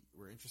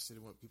 We're interested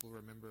in what people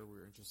remember.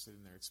 We're interested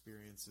in their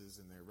experiences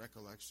and their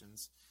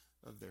recollections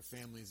of their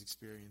families'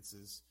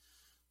 experiences.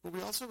 But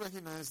we also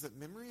recognize that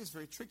memory is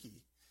very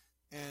tricky.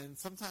 And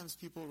sometimes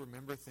people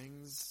remember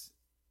things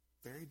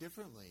very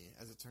differently,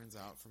 as it turns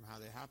out, from how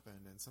they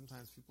happened. And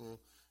sometimes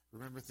people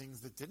remember things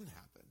that didn't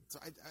happen. So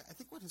I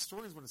think what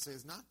historians want to say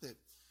is not that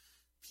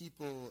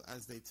people,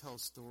 as they tell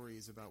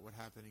stories about what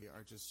happened,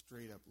 are just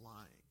straight up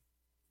lying.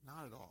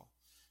 Not at all.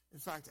 In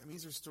fact,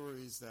 these are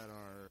stories that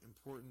are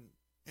important,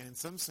 and in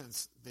some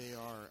sense, they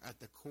are at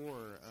the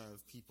core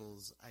of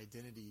people's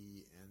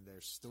identity and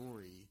their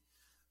story.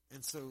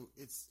 And so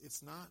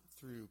it's not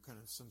through kind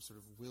of some sort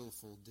of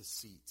willful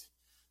deceit.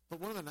 But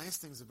one of the nice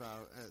things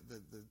about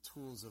the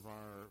tools of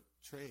our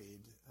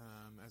trade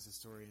as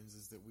historians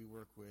is that we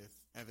work with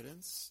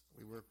evidence,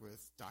 we work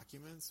with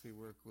documents, we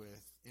work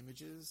with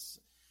images,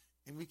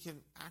 and we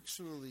can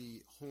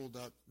actually hold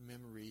up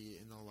memory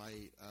in the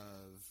light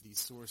of these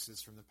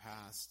sources from the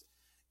past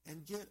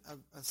and get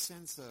a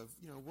sense of,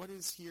 what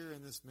is here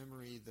in this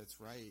memory that's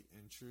right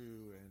and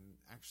true and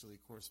actually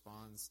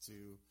corresponds to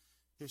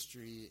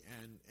history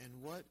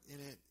and what in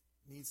it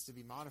needs to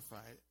be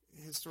modified.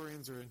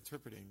 Historians are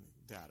interpreting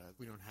data.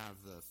 We don't have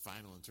the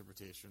final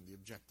interpretation, the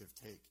objective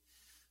take.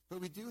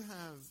 But we do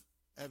have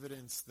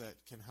evidence that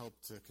can help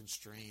to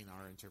constrain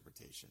our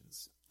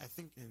interpretations. I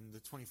think in the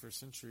 21st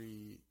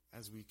century,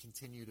 as we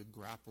continue to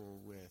grapple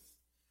with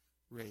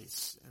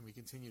race and we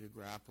continue to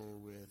grapple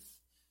with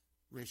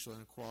racial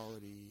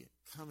inequality,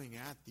 coming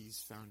at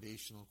these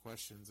foundational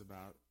questions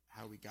about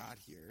how we got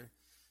here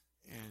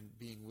and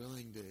being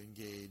willing to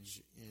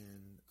engage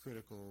in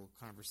critical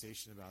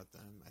conversation about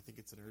them, I think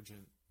it's an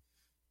urgent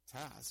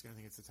task. I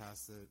think it's a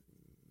task that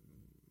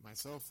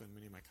myself and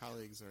many of my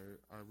colleagues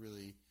are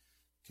really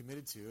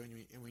committed to,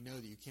 and we know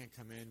that you can't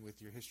come in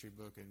with your history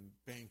book and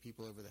bang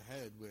people over the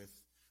head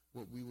with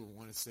what we will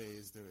want to say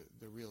is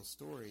the real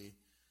story.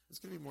 It's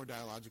going to be more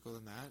dialogical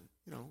than that.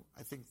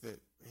 I think that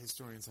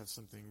historians have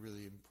something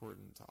really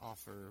important to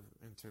offer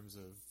in terms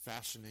of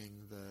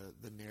fashioning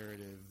the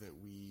narrative that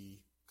we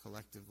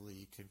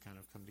collectively can kind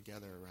of come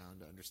together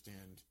around to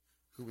understand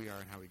who we are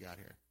and how we got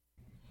here.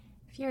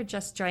 If you're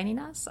just joining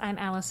us, I'm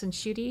Allison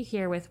Schutte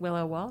here with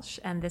Willow Walsh,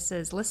 and this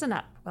is Listen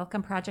Up,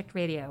 Welcome Project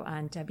Radio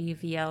on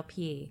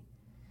WVLP.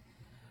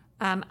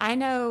 I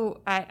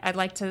know I'd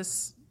like to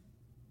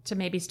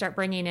maybe start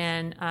bringing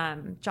in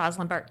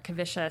Jocelyn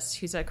Bartkovicius,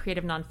 who's a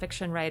creative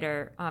nonfiction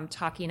writer,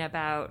 talking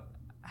about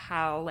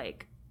how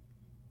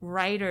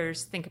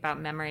writers think about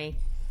memory.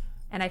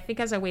 And I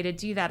think as a way to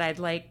do that, I'd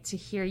like to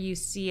hear you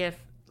see if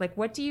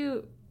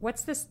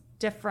what's this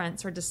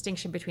difference or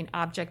distinction between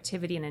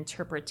objectivity and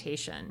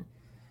interpretation?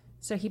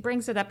 So he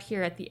brings it up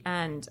here at the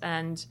end,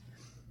 and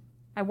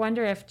I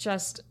wonder if,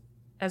 just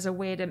as a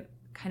way to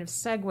kind of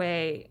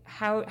segue,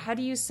 how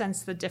do you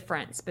sense the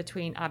difference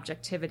between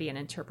objectivity and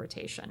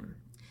interpretation?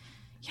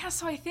 Yeah,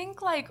 so I think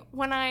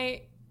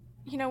when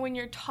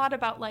you're taught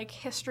about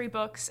history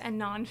books and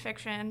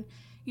nonfiction,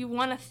 you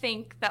want to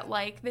think that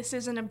this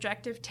is an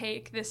objective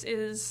take, this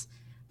is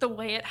the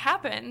way it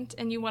happened,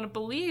 and you want to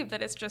believe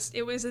that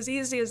it was as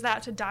easy as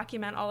that to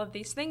document all of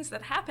these things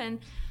that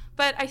happen.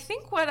 But I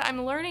think what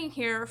I'm learning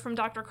here from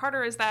Dr.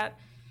 Carter is that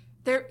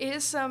there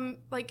is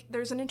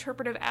there's an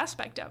interpretive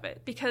aspect of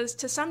it, because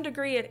to some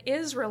degree it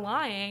is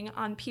relying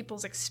on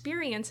people's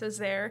experiences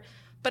there,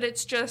 but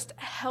it's just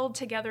held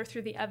together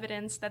through the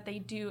evidence that they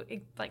do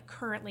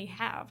currently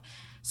have.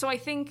 So I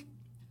think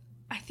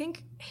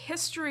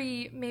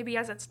history, maybe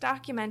as it's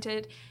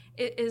documented,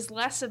 it is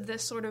less of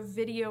this sort of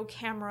video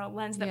camera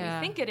lens that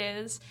we think it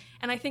is.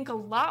 And I think a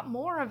lot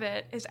more of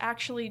it is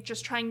actually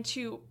just trying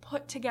to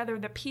put together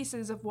the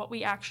pieces of what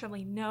we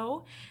actually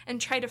know and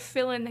try to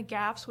fill in the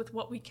gaps with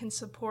what we can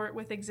support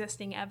with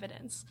existing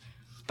evidence.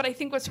 But I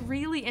think what's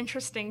really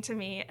interesting to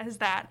me is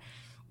that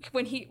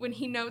when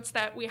he notes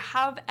that we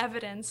have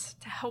evidence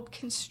to help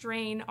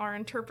constrain our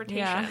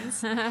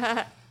interpretations.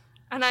 Yeah.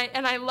 And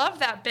I love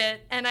that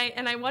bit, and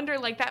I wonder,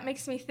 that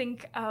makes me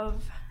think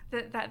of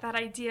that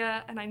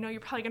idea, and I know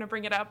you're probably going to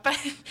bring it up, but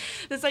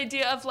this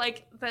idea of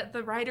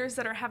the writers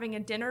that are having a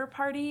dinner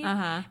party,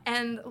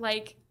 and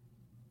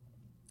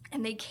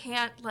they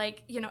can't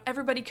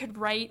everybody could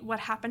write what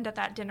happened at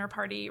that dinner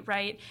party,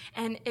 right?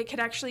 And it could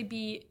actually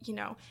be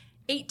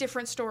 8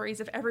 different stories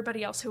of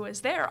everybody else who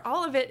was there.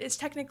 All of it is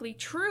technically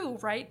true,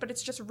 right? But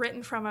it's just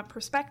written from a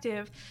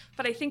perspective.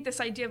 But I think this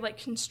idea of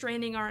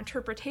constraining our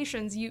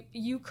interpretations,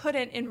 you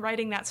couldn't, in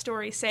writing that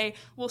story, say,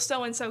 well,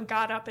 so-and-so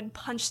got up and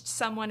punched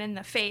someone in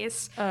the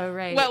face. Oh,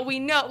 right. Well, we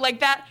know,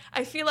 that,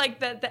 I feel like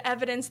that the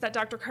evidence that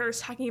Dr. Carter is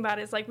talking about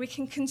is we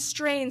can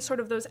constrain sort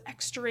of those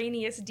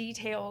extraneous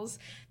details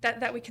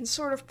that we can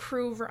sort of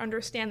prove or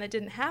understand that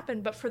didn't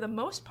happen. But for the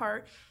most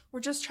part, we're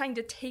just trying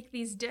to take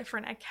these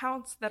different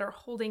accounts that are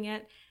holding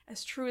it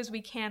as true as we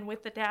can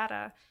with the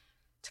data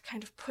to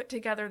kind of put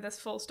together this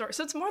full story.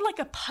 So it's more like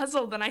a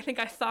puzzle than I think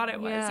I thought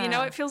it was.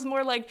 Yeah. It feels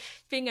more like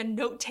being a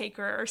note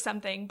taker or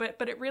something, but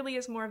it really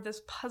is more of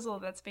this puzzle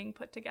that's being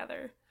put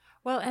together.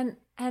 Well,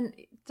 and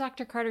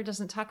Dr. Carter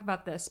doesn't talk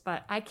about this,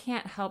 but I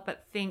can't help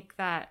but think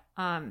that,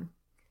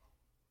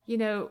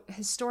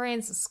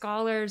 historians,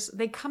 scholars,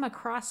 they come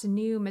across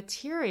new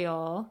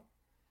material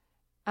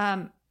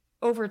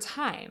over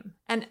time,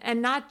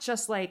 and not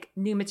just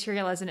new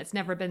material as in it's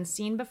never been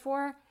seen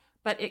before,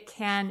 but it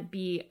can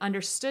be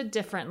understood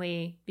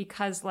differently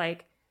because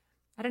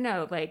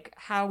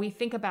how we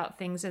think about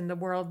things in the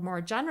world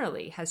more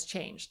generally has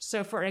changed.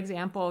 So for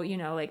example,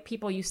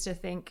 people used to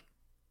think,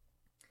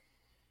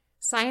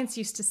 science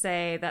used to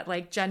say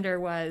that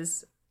gender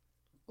was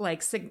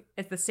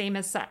it's the same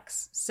as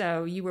sex.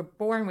 So you were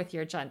born with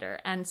your gender,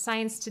 and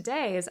science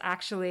today has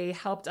actually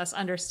helped us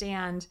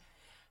understand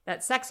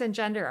that sex and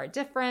gender are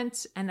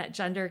different and that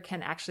gender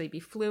can actually be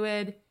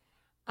fluid.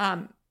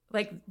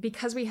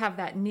 Because we have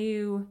that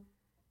new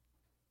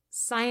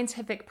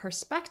scientific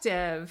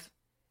perspective,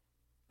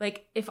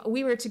 if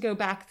we were to go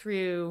back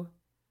through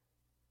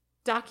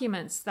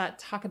documents that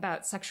talk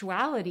about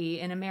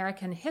sexuality in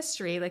American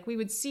history, we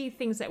would see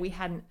things that we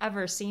hadn't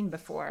ever seen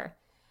before,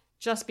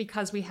 just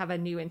because we have a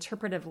new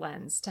interpretive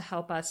lens to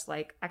help us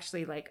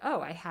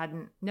oh, I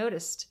hadn't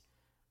noticed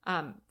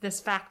this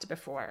fact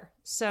before.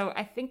 So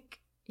I think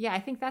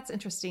that's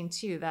interesting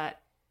too,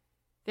 that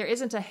there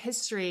isn't a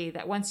history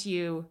that once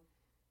you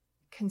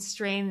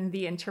constrain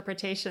the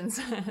interpretations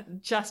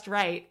just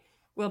right,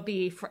 will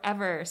be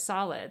forever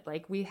solid.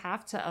 Like we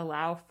have to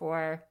allow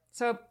for,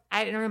 so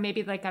I don't know,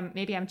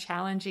 maybe I'm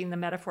challenging the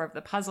metaphor of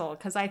the puzzle,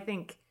 because I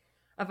think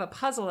of a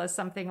puzzle as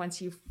something,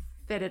 once you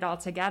fit it all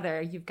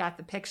together, you've got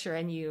the picture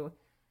and you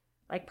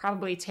like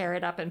probably tear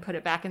it up and put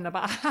it back in the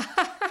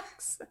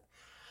box.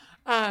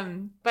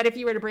 But if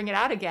you were to bring it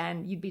out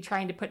again, you'd be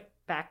trying to put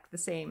back the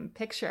same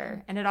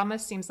picture. And it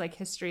almost seems like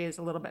history is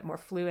a little bit more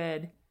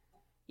fluid,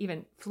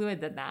 even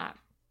fluid than that.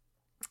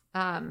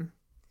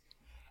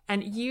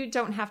 And you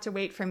don't have to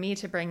wait for me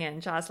to bring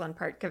in Jocelyn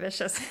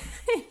Park-Kavicius.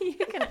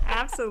 You can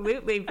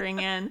absolutely bring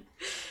in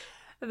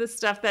the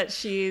stuff that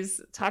she's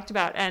talked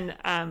about.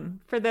 And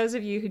for those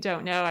of you who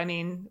don't know, I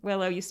mean,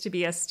 Willow used to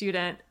be a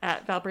student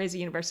at Valparaiso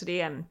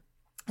University, and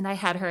I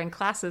had her in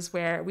classes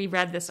where we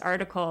read this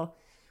article,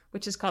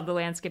 which is called The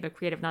Landscape of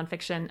Creative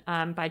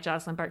Nonfiction, by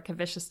Jocelyn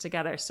Park-Kavicius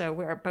together. So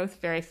we're both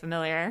very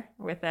familiar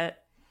with it.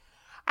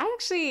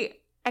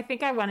 I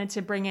think I wanted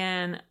to bring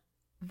in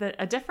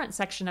a different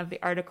section of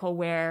the article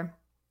where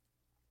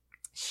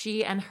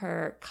she and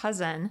her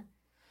cousin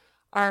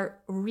are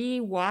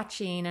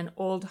re-watching an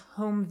old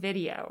home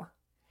video.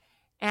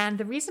 And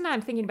the reason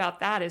I'm thinking about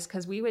that is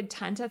because we would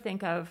tend to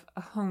think of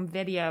a home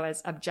video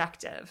as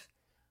objective.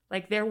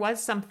 Like there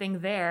was something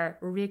there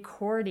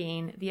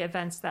recording the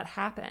events that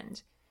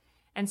happened.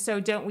 And so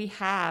don't we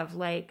have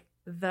like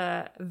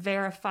the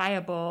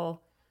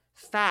verifiable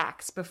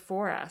facts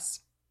before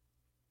us?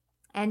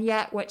 And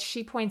yet what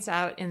she points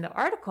out in the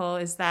article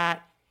is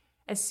that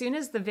as soon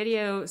as the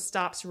video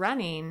stops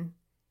running,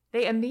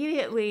 they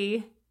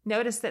immediately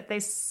notice that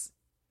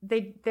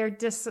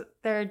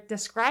they're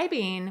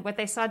describing what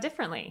they saw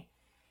differently.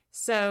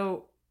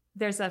 So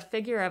there's a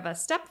figure of a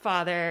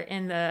stepfather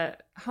in the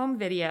home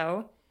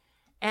video,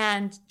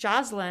 and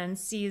Jocelyn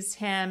sees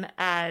him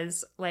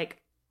as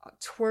like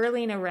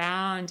twirling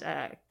around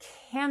a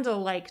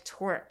candle-like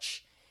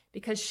torch,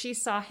 because she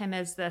saw him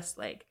as this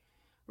like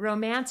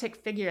romantic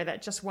figure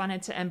that just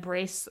wanted to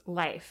embrace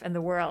life and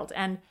the world.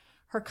 And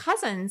her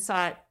cousin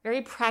saw it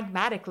very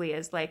pragmatically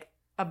as like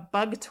a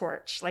bug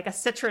torch, like a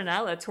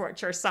citronella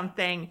torch or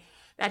something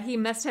that he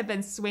must have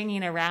been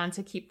swinging around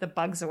to keep the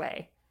bugs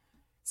away.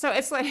 So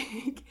it's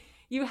like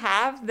you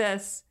have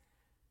this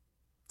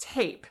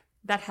tape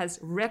that has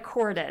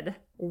recorded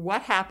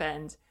what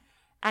happened,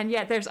 and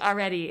yet there's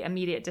already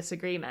immediate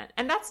disagreement.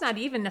 And that's not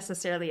even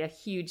necessarily a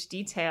huge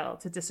detail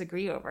to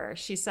disagree over.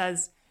 She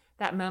says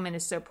that moment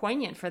is so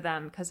poignant for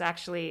them because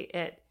actually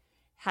it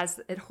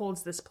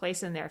holds this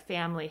place in their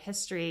family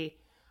history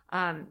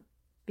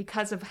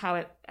because of how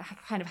it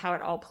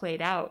all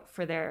played out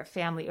for their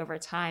family over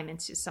time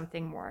into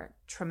something more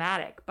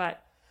traumatic.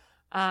 But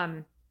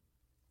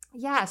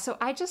so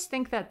I just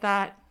think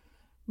that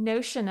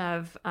notion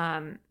of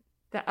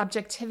that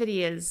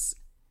objectivity it's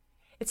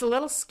a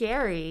little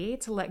scary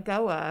to let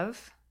go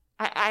of.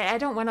 I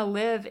don't want to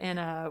live in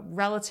a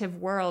relative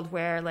world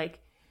where like,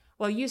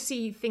 well, you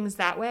see things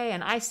that way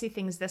and I see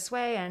things this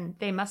way, and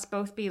they must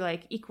both be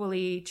like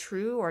equally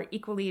true or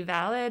equally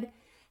valid.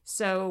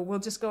 So we'll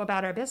just go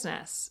about our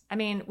business. I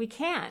mean, we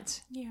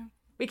can't. Yeah.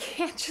 We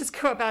can't just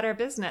go about our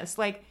business.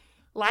 Like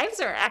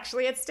lives are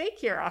actually at stake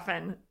here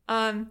often.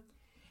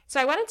 So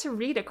I wanted to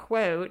read a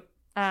quote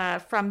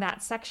from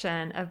that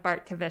section of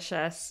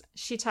Park-Kavicius.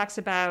 She talks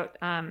about,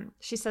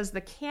 she says,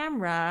 the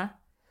camera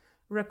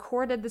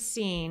recorded the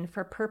scene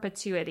for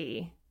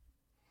perpetuity.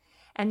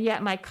 And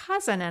yet my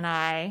cousin and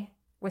I,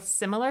 with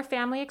similar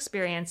family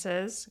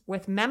experiences,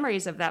 with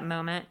memories of that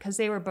moment, because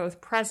they were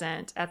both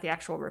present at the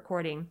actual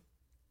recording,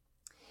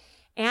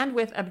 and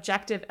with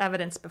objective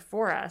evidence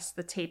before us,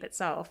 the tape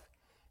itself,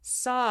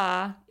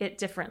 saw it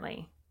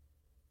differently.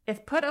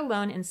 If put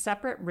alone in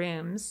separate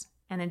rooms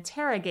and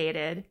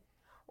interrogated,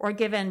 or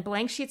given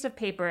blank sheets of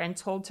paper and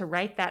told to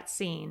write that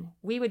scene,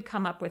 we would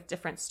come up with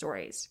different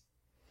stories.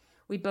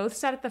 We both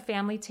sat at the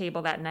family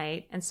table that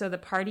night, and so the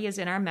party is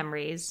in our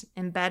memories,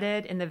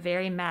 embedded in the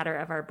very matter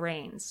of our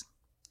brains.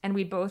 And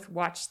we both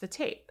watched the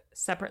tape,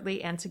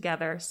 separately and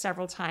together,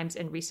 several times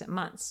in recent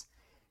months.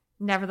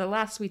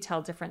 Nevertheless, we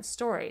tell different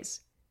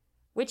stories.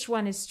 Which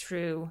one is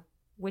true?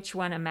 Which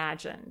one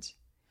imagined?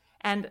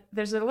 And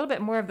there's a little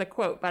bit more of the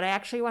quote, but I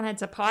actually wanted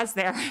to pause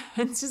there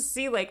and just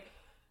see, like,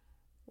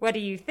 what do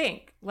you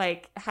think?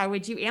 Like, how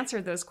would you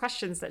answer those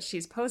questions that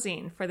she's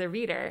posing for the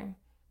reader?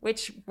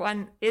 Which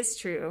one is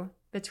true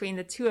between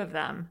the two of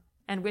them,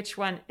 and which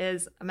one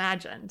is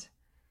imagined?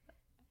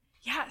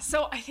 Yeah,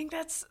 so I think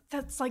that's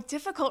like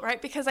difficult,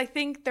 right? Because I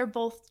think they're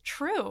both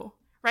true,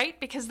 right?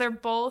 Because they're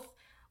both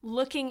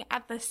looking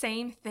at the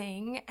same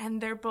thing and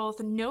they're both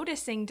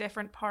noticing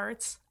different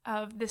parts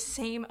of the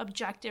same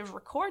objective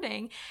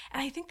recording.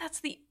 And I think that's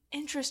the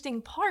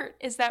interesting part,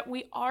 is that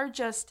we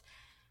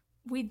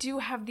do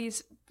have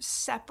these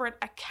separate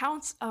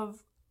accounts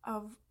of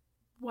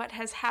what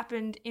has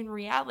happened in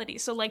reality.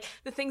 So like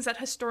the things that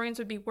historians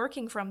would be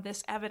working from,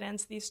 this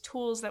evidence, these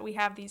tools that we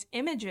have, these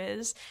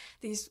images,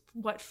 these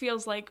what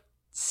feels like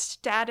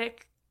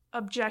static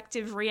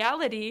objective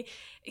reality,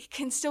 it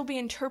can still be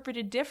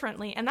interpreted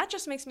differently. And that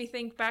just makes me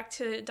think back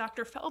to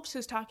Dr. Phelps,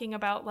 who's talking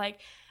about like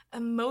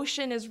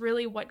emotion is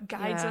really what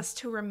guides Yeah. us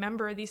to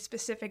remember these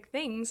specific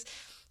things.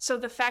 So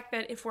the fact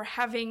that if we're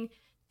having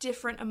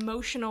different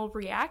emotional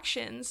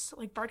reactions,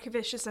 like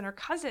Bartkovicius and her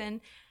cousin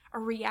are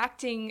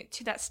reacting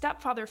to that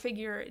stepfather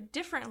figure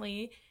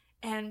differently,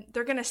 and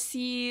they're going to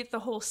see the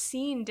whole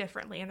scene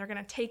differently, and they're going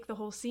to take the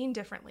whole scene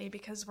differently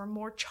because we're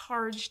more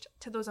charged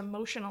to those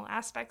emotional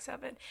aspects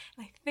of it.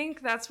 And I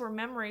think that's where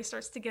memory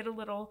starts to get a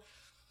little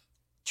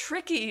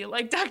tricky,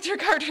 like Dr.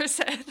 Carter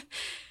said.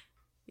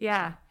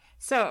 Yeah.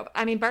 So,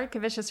 I mean,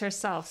 Bartkovicius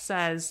herself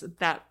says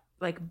that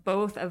like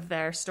both of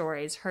their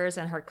stories, hers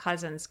and her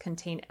cousin's,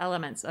 contain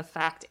elements of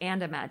fact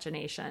and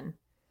imagination.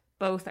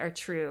 Both are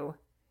true,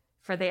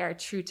 for they are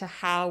true to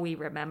how we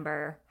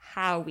remember,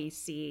 how we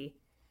see.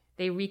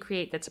 They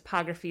recreate the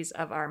topographies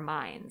of our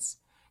minds.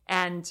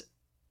 And,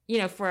 you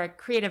know, for a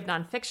creative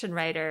nonfiction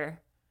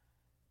writer,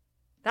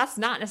 that's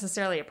not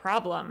necessarily a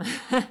problem,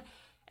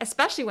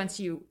 especially once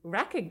you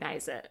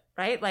recognize it,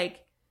 right?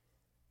 Like,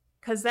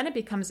 because then it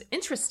becomes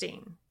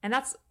interesting. And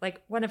that's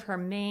like one of her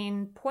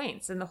main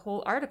points in the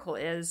whole article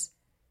is,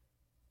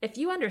 if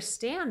you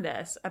understand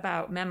this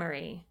about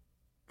memory,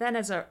 then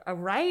as a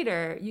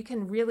writer, you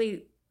can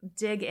really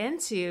dig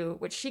into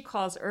what she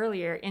calls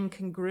earlier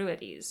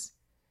incongruities.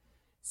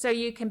 So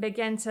you can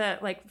begin to,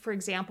 like, for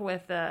example,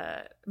 with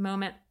the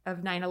moment of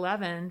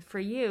 9/11 for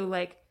you,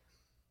 like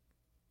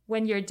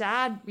when your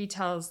dad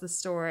retells the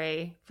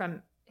story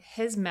from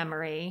his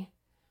memory,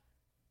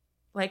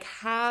 like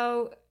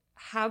how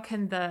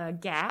can the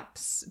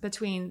gaps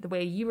between the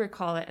way you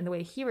recall it and the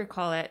way he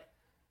recall it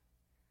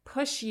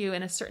push you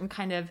in a certain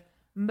kind of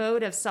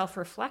mode of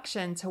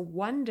self-reflection to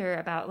wonder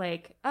about,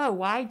 like, oh,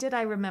 why did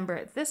I remember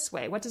it this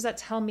way? What does that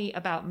tell me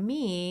about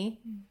me?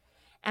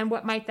 And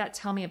what might that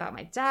tell me about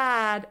my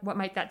dad? What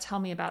might that tell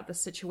me about the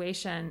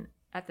situation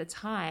at the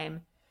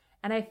time?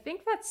 And I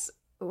think that's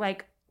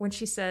like when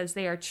she says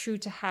they are true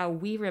to how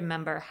we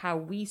remember, how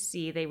we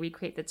see, they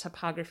recreate the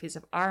topographies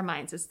of our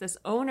minds. It's this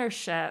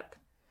ownership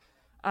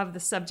of the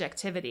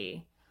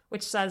subjectivity,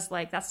 which says,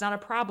 like, that's not a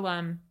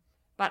problem,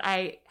 but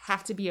I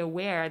have to be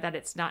aware that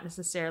it's not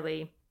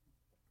necessarily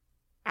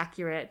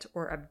accurate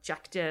or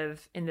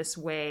objective in this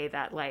way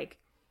that, like,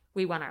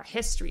 we want our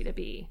history to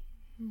be.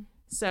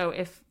 So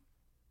if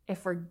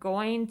we're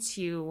going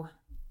to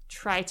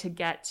try to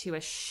get to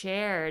a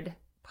shared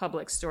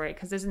public story,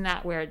 because isn't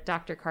that where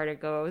Dr. Carter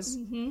goes,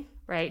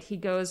 right? He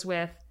goes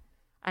with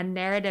a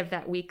narrative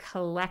that we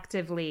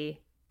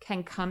collectively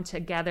can come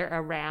together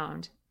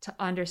around to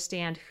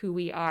understand who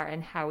we are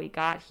and how we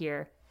got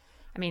here.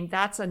 I mean,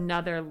 that's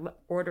another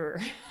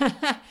order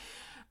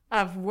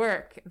of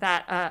work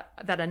that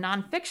a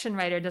nonfiction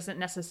writer doesn't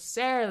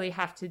necessarily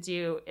have to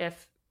do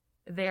if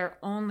they're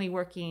only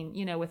working,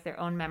 you know, with their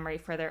own memory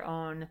for their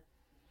own,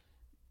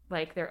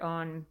 like their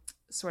own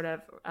sort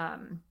of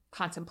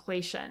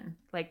contemplation.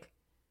 Like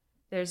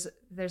there's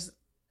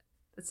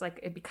it's like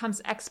it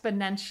becomes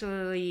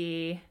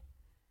exponentially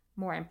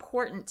more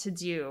important to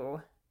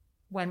do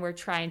when we're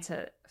trying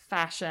to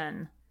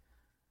fashion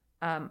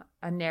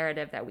a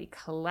narrative that we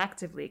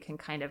collectively can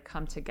kind of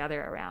come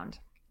together around.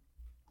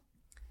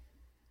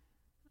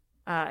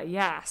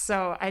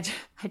 So I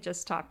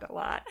just talked a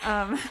lot.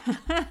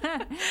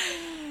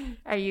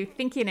 Are you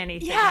thinking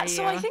anything? Yeah,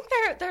 so I think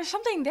there's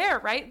something there,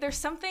 right? There's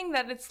something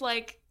that it's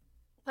like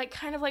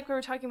kind of like we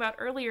were talking about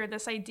earlier,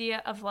 this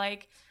idea of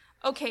like,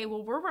 okay,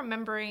 well, we're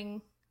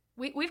remembering,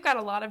 we've got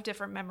a lot of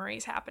different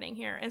memories happening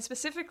here. And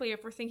specifically,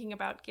 if we're thinking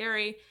about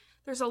Gary,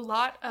 there's a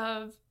lot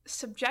of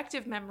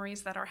subjective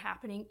memories that are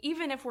happening,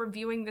 even if we're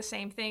viewing the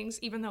same things,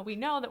 even though we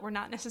know that we're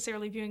not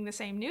necessarily viewing the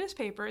same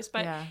newspapers.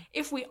 But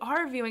if we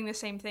are viewing the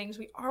same things,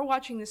 we are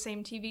watching the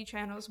same TV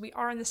channels, we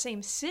are in the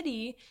same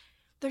city,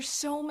 there's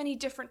so many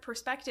different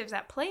perspectives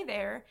at play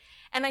there.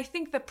 And I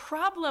think the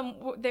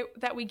problem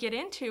that we get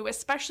into,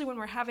 especially when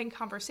we're having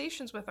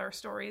conversations with our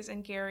stories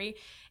and Gary,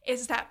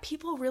 is that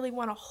people really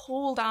want to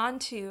hold on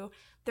to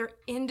their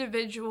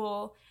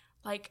individual,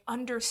 like,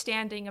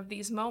 understanding of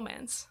these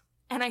moments.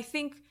 And I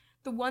think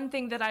the one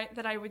thing that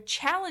I would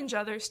challenge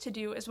others to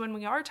do is when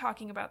we are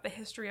talking about the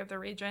history of the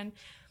region,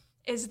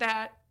 is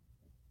that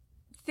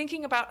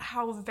thinking about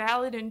how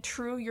valid and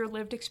true your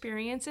lived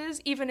experience is,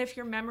 even if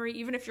your memory,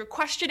 even if you're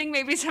questioning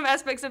maybe some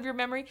aspects of your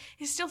memory,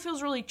 it still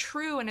feels really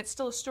true and it's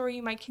still a story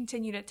you might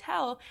continue to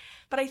tell.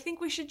 But I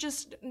think we should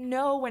just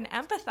know and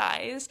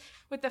empathize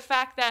with the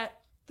fact that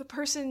the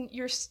person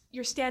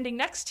you're standing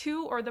next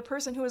to, or the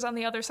person who is on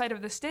the other side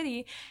of the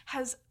city,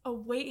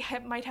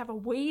 might have a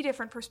way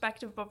different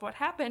perspective of what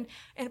happened,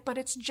 but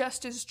it's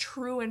just as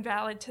true and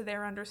valid to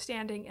their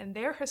understanding and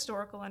their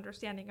historical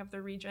understanding of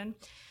the region.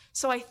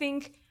 So I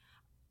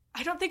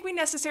don't think we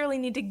necessarily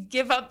need to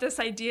give up this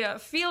idea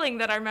of feeling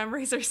that our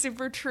memories are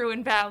super true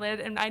and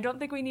valid, and I don't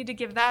think we need to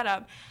give that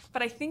up.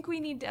 But I think we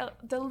need to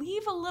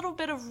leave a little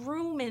bit of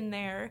room in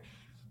there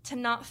to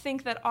not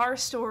think that our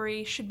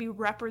story should be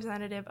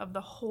representative of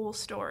the whole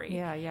story.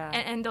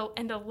 And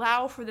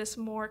allow for this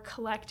more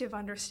collective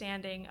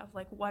understanding of,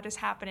 like, what is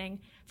happening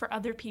for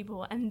other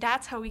people. And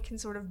that's how we can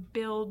sort of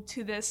build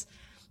to this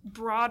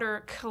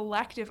broader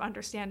collective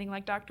understanding,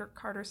 like Dr.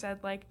 Carter said,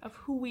 like of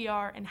who we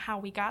are and how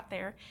we got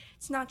there.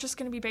 It's not just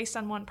going to be based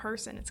on one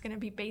person. It's going to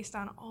be based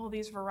on all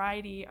these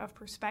variety of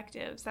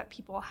perspectives that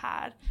people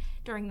had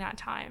during that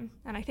time.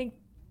 And I think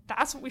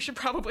that's what we should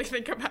probably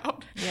think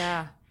about.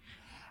 Yeah.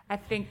 I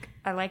think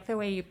I like the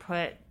way you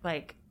put,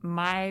 like,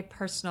 my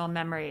personal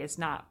memory is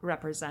not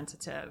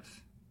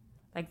representative.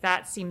 Like,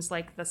 that seems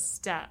like the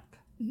step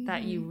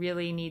that you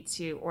really need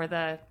to, or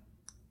the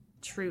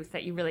truth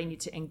that you really need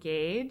to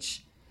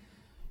engage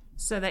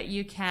so that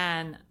you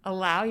can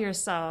allow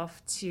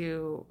yourself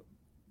to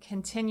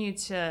continue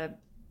to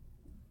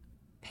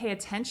pay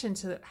attention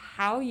to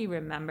how you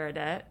remembered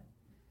it,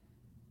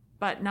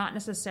 but not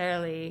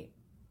necessarily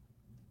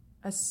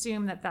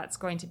assume that that's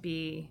going to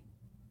be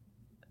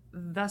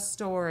the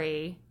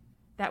story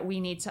that we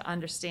need to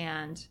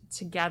understand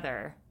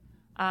together.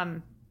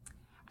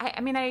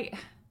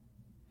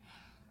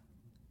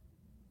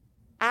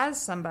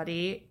 As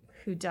somebody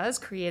who does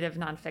creative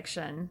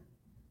nonfiction,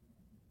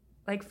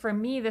 like for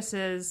me, this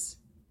has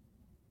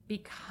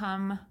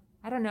become,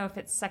 I don't know if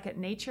it's second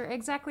nature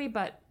exactly,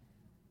 but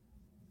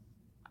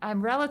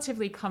I'm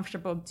relatively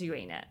comfortable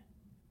doing it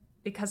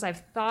because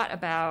I've thought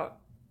about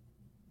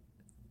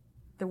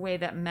the way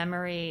that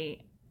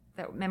memory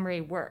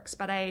works.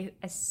 But I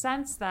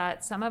sense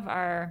that some of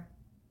our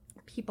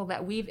people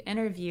that we've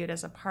interviewed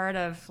as a part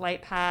of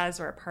Flight Paths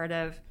or a part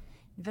of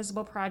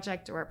Invisible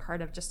Project or a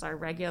part of just our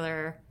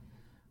regular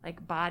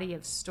like body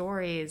of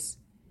stories,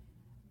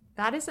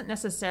 that isn't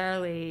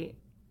necessarily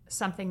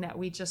something that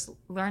we just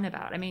learn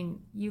about. I mean,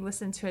 you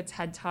listen to a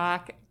TED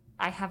Talk,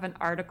 I have an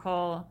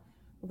article,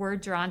 we're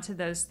drawn to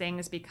those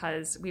things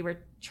because we were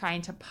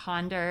trying to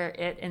ponder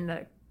it in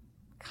the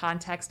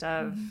context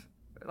of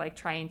like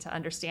trying to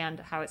understand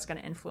how it's going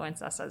to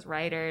influence us as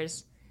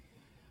writers.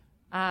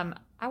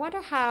 I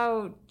wonder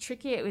how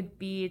tricky it would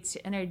be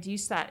to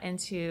introduce that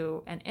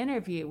into an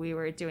interview we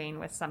were doing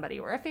with somebody,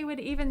 or if it would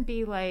even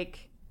be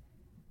like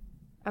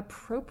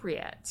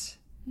appropriate.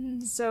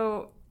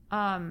 So,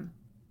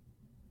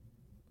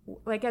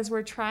 like as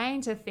we're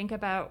trying to think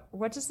about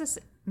what does this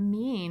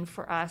mean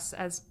for us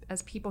as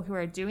people who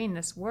are doing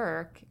this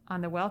work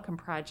on the Welcome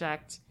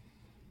Project,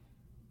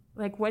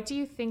 like what do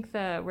you think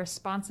the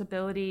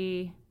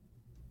responsibility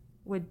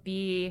would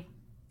be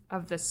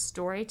of the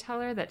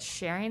storyteller that's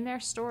sharing their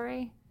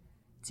story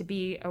to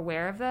be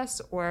aware of this?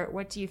 Or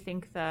what do you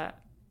think the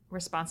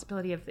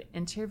responsibility of the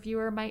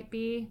interviewer might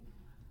be?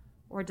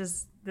 Or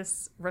does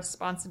this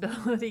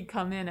responsibility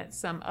come in at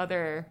some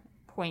other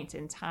point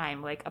in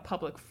time, like a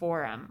public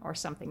forum or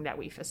something that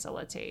we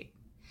facilitate?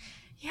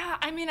 Yeah,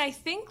 I mean, I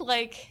think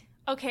like,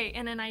 okay,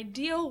 in an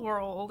ideal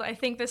world, I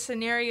think the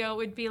scenario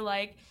would be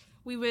like,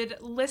 we would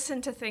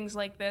listen to things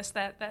like this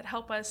that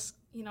help us,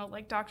 you know,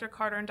 like Dr.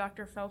 Carter and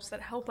Dr. Phelps,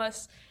 that help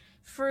us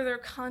further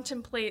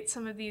contemplate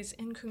some of these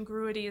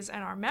incongruities in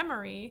our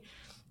memory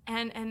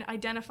and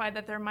identify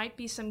that there might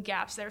be some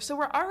gaps there. So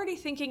we're already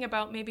thinking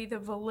about maybe the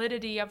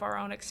validity of our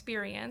own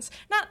experience,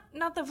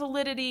 not the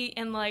validity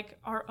in like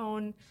our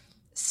own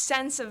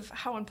sense of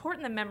how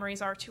important the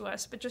memories are to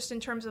us, but just in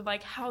terms of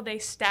like how they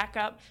stack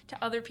up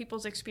to other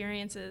people's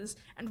experiences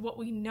and what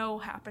we know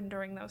happened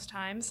during those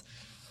times.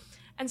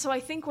 And so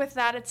I think with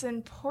that, it's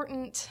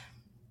important.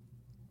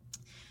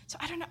 So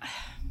I don't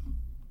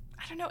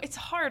know, it's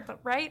hard, but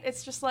right?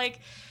 It's just like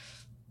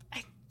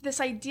this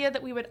idea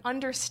that we would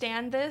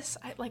understand this,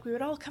 like we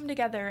would all come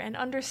together and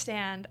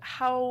understand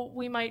how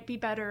we might be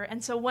better.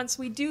 And so once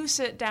we do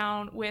sit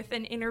down with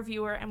an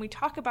interviewer and we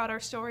talk about our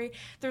story,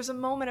 there's a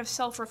moment of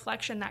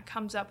self-reflection that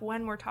comes up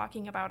when we're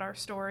talking about our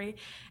story.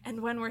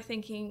 And when we're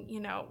thinking, you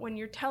know, when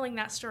you're telling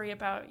that story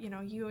about, you know,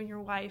 you and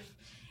your wife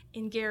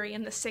in Gary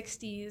in the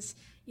 60s,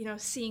 you know,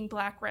 seeing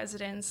Black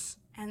residents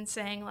and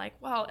saying like,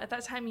 well, at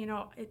that time, you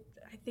know,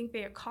 I think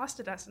they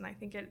accosted us and I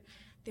think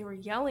they were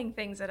yelling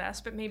things at us,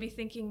 but maybe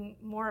thinking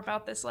more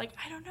about this, like,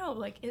 I don't know,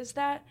 like, is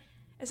that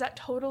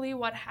totally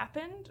what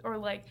happened?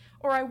 Or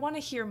I want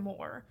to hear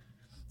more.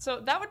 So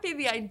that would be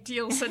the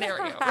ideal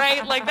scenario,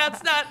 right? Like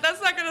that's not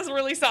going to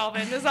really solve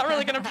it. It's not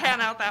really going to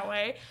pan out that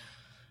way.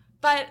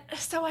 But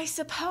so I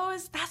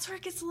suppose that's where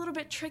it gets a little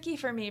bit tricky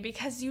for me,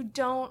 because you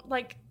don't,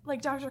 like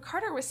Dr.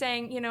 Carter was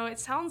saying, you know, it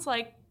sounds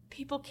like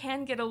people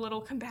can get a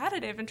little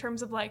combative in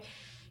terms of like,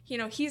 you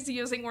know, he's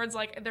using words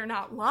like they're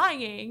not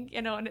lying,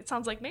 you know, and it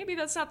sounds like maybe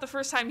that's not the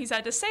first time he's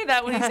had to say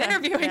that when he's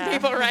interviewing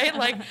people, right?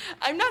 Like,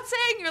 I'm not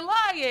saying you're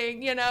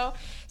lying, you know?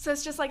 So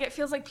it's just like, it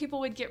feels like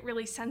people would get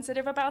really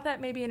sensitive about that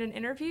maybe in an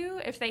interview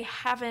if they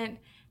haven't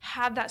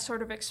had that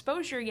sort of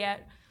exposure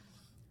yet.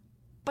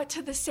 But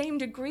to the same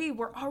degree,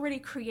 we're already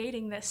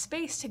creating this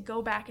space to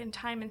go back in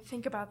time and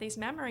think about these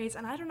memories.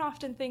 And I don't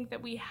often think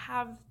that we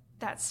have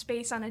that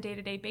space on a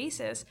day-to-day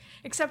basis,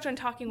 except when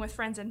talking with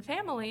friends and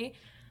family.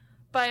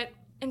 But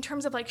in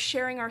terms of like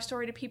sharing our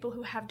story to people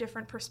who have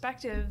different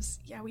perspectives,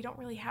 yeah, we don't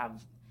really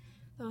have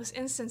those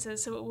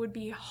instances. So it would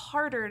be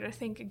harder to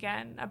think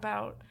again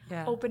about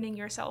opening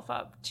yourself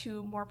up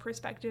to more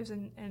perspectives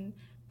and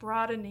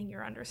broadening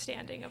your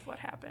understanding of what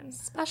happened.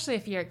 Especially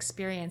if your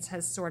experience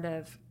has sort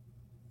of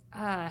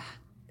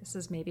this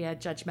is maybe a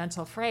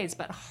judgmental phrase,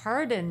 but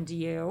hardened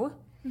you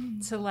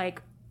to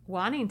like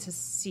wanting to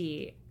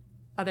see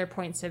other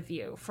points of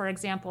view. For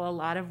example, a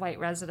lot of white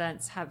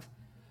residents have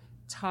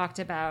talked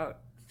about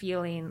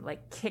feeling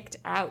like kicked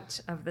out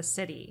of the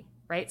city,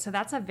 right? So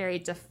that's a very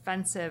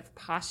defensive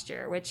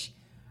posture, which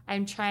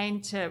I'm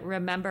trying to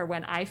remember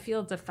when I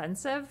feel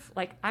defensive,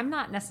 like I'm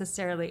not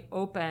necessarily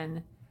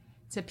open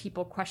to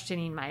people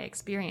questioning my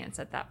experience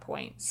at that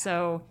point.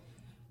 So,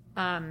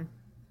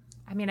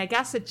 I mean, I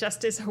guess it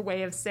just is a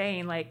way of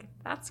saying like,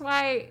 that's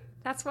why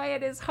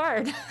it is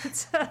hard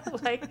to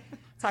like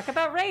talk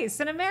about race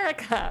in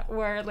America,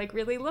 or like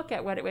really look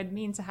at what it would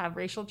mean to have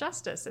racial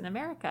justice in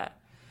America.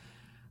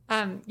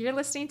 You're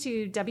listening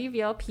to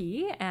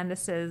WVLP, and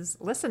this is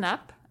Listen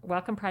Up,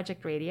 Welcome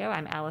Project Radio.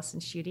 I'm Allison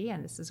Schutte,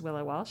 and this is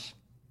Willow Walsh.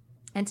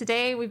 And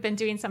today we've been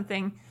doing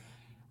something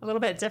a little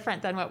bit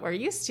different than what we're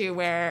used to,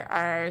 where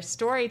our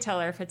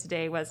storyteller for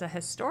today was a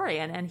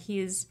historian, and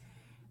he's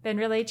been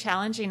really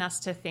challenging us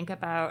to think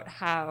about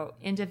how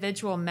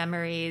individual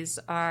memories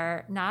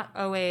are not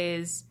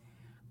always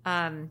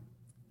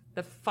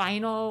the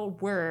final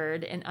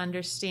word in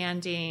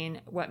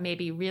understanding what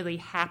maybe really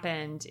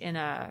happened in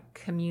a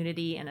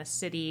community, in a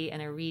city,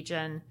 in a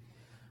region.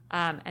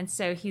 And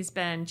so he's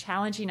been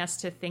challenging us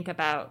to think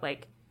about,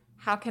 like,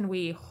 how can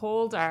we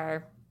hold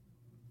our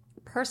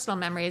personal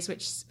memories,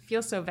 which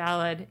feel so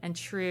valid and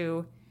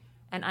true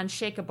and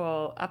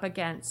unshakable, up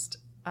against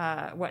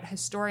what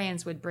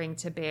historians would bring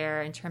to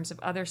bear in terms of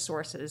other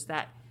sources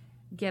that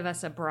give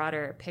us a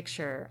broader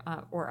picture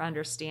or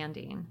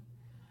understanding.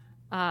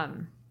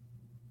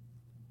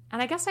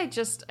 And I guess I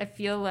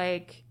feel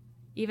like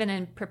even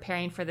in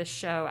preparing for this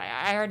show,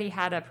 I already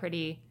had a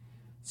pretty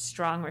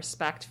strong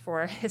respect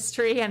for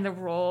history and the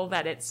role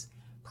that it's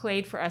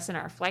played for us in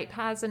our Flight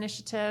Paths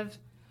initiative.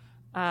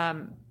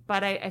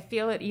 But I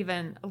feel it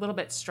even a little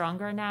bit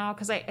stronger now,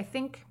 because I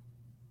think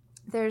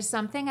there's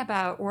something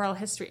about oral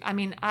history. I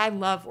mean, I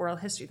love oral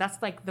history. That's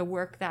like the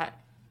work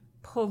that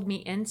pulled me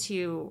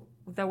into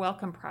the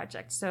Welcome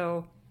Project.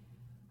 So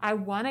I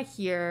want to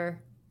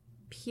hear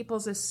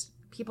people's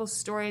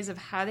stories of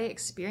how they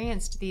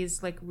experienced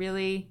these like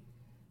really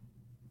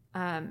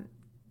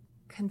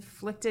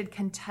conflicted,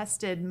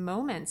 contested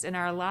moments in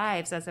our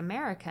lives as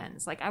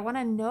Americans. Like, I want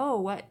to know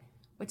what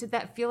did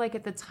that feel like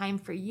at the time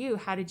for you?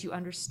 How did you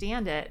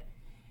understand it?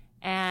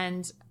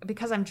 And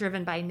because I'm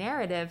driven by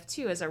narrative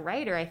too as a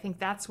writer, I think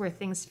that's where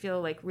things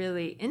feel like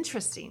really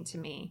interesting to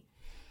me.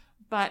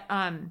 But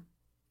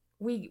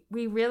we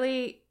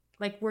really,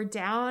 like, we're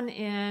down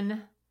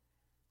in,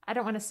 I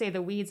don't want to say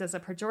the weeds as a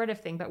pejorative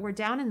thing, but we're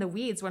down in the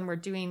weeds when we're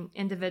doing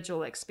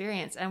individual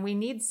experience, and we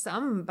need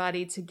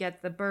somebody to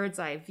get the bird's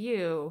eye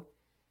view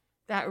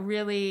that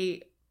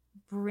really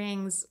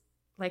brings,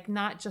 like,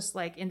 not just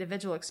like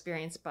individual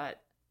experience,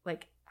 but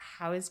like,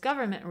 how is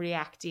government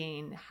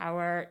reacting? How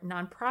are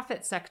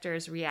nonprofit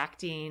sectors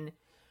reacting?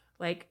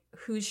 Like,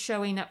 who's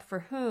showing up for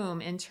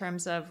whom in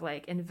terms of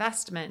like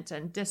investment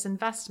and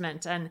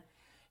disinvestment? And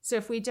so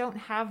if we don't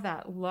have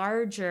that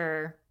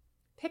larger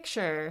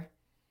picture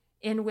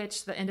in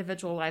which the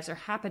individual lives are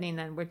happening,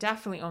 then we're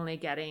definitely only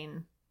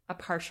getting a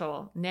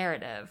partial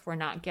narrative. We're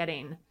not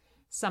getting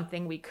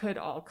something we could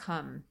all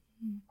come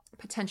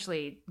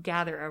potentially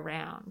gather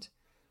around.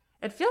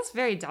 It feels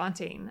very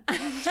daunting.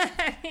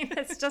 I mean,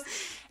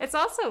 it's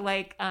also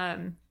like,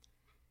 I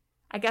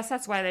guess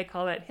that's why they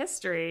call it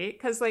history.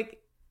 'Cause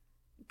like,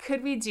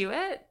 could we do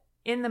it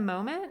in the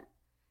moment?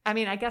 I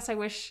mean, I guess I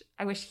wish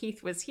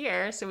Heath was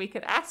here so we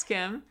could ask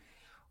him.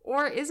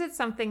 Or is it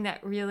something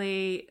that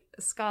really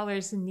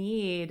scholars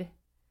need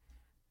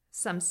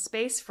some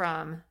space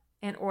from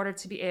in order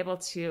to be able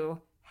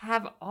to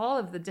have all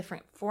of the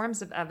different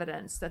forms of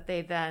evidence that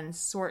they then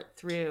sort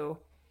through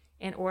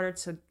in order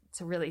to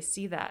really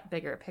see that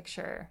bigger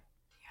picture?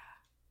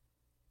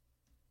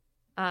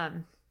 Yeah.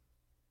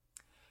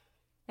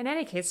 In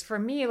any case, for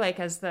me, like,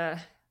 as the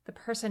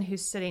person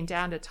who's sitting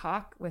down to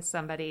talk with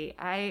somebody,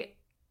 I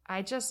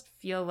just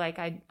feel like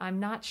I'm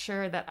not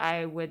sure that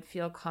I would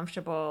feel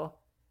comfortable,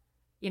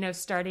 you know,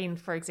 starting,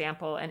 for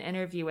example, an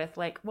interview with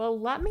like, well,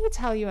 let me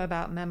tell you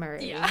about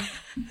memory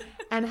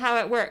and how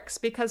it works.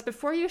 Because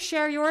before you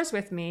share yours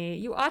with me,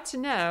 you ought to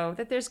know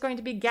that there's going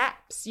to be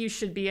gaps you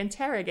should be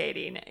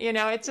interrogating. You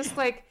know, it's just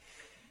like,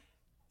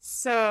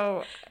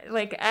 so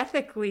like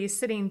ethically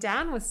sitting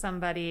down with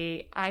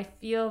somebody, I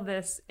feel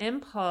this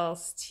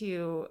impulse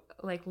to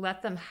like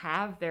let them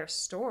have their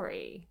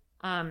story,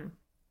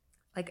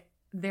 like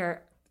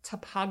their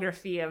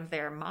topography of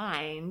their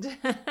mind.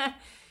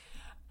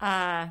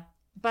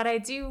 But I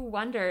do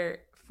wonder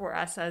for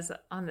us as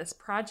on this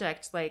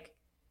project, like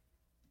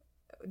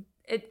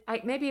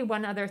maybe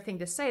one other thing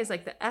to say is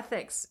like the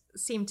ethics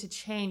seem to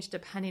change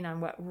depending on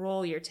what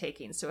role you're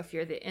taking. So if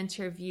you're the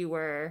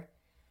interviewer,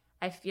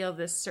 I feel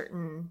this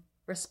certain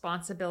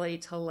responsibility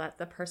to let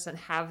the person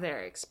have their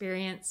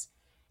experience.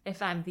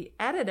 If I'm the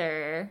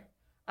editor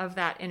of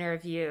that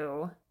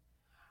interview,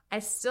 I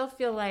still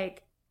feel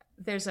like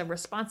there's a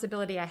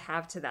responsibility I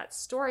have to that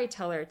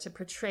storyteller to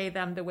portray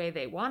them the way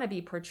they want to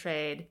be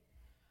portrayed.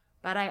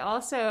 But I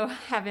also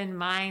have in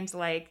mind,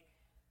 like,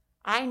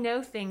 I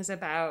know things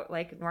about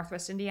like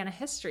Northwest Indiana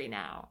history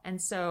now.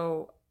 And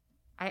so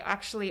I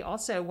actually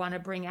also want to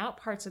bring out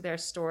parts of their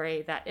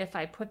story that if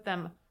I put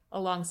them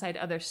alongside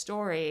other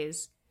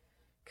stories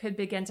could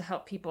begin to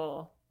help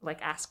people like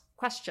ask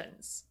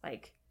questions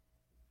like,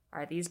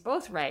 are these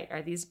both right?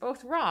 Are these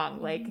both wrong?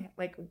 Mm-hmm.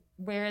 Like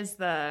where is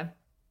the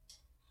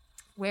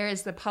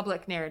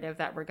public narrative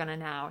that we're going to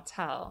now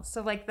tell?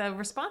 So like the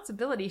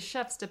responsibility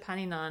shifts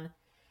depending on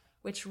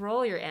which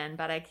role you're in,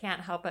 but I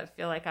can't help but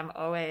feel like I'm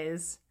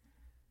always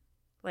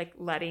like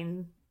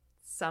letting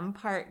some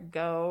part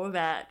go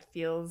that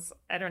feels,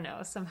 I don't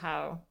know,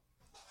 somehow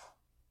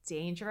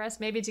dangerous.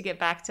 Maybe to get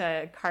back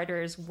to Dr.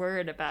 Carter's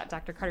word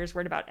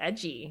about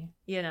edgy,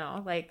 you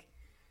know, like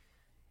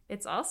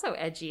it's also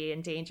edgy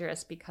and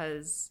dangerous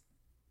because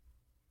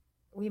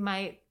we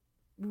might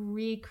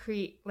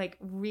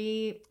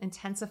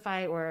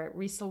re-intensify or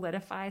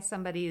re-solidify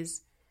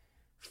somebody's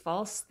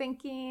false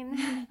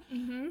thinking.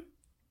 Mm-hmm.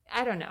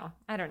 I don't know.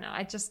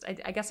 I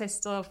guess I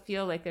still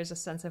feel like there's a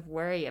sense of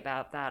worry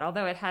about that,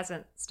 although it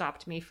hasn't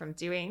stopped me from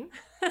doing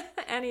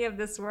any of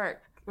this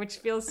work, which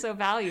feels so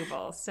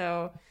valuable.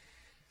 So,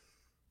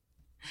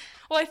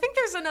 well, I think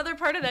there's another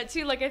part of that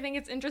too. Like, I think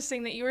it's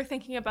interesting that you were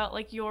thinking about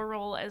like your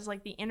role as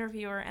like the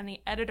interviewer and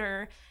the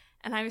editor.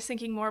 And I was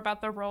thinking more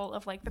about the role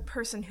of like the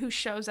person who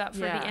shows up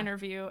for the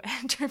interview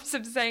in terms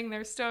of saying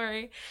their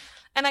story.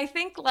 And I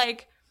think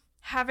like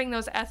having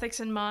those ethics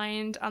in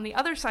mind on the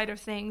other side of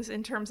things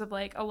in terms of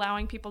like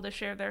allowing people to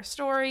share their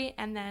story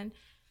and then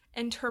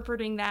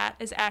interpreting that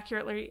as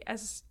accurately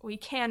as we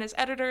can as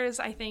editors,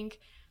 I think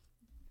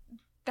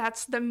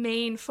that's the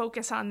main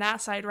focus on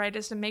that side, right,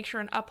 is to make sure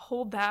and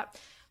uphold that.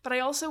 But I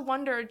also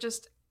wonder,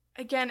 just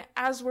again,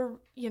 as we're,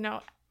 you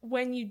know,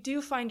 when you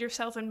do find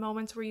yourself in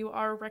moments where you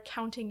are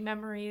recounting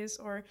memories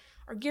or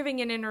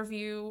giving an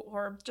interview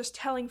or just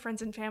telling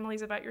friends and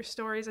families about your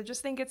stories, I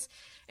just think it's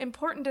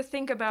important to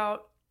think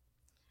about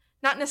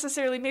not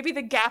necessarily maybe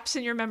the gaps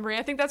in your memory.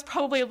 I think that's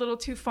probably a little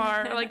too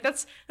far. Like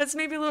that's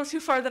maybe a little too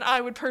far that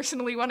I would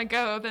personally want to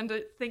go than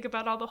to think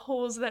about all the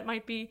holes that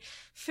might be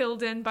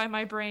filled in by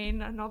my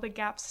brain and all the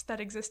gaps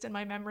that exist in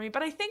my memory.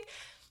 But I think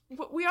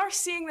we are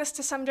seeing this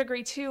to some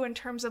degree too in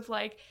terms of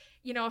like,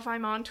 you know, if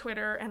I'm on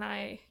Twitter and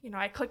I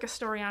click a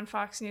story on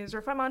Fox News, or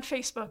if I'm on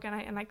Facebook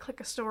and I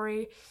click a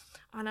story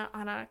on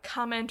a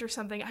comment or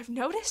something, I've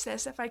noticed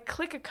this. If I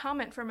click a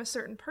comment from a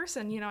certain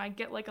person, you know, I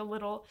get like a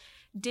little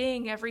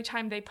ding every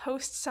time they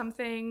post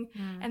something.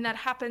 And that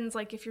happens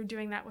like if you're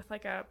doing that with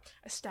like a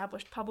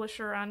established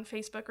publisher on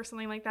Facebook or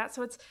something like that.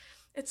 So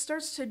it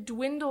starts to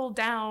dwindle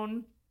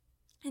down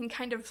and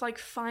kind of like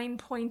fine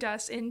point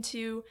us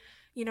into,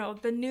 you know,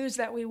 the news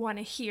that we want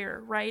to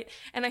hear, right?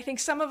 And I think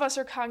some of us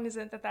are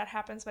cognizant that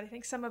happens, but I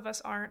think some of us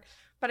aren't.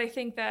 But I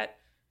think that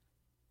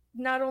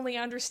not only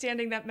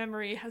understanding that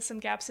memory has some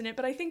gaps in it,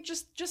 but I think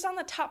just on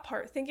the top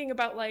part, thinking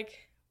about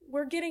like,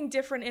 we're getting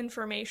different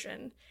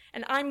information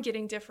and I'm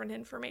getting different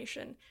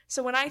information.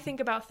 So when I think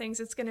about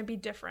things, it's going to be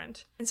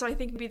different. And so I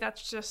think maybe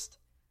that's just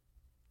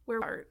where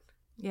we start.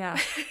 Yeah.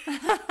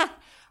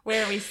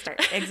 Where we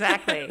start.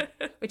 Exactly.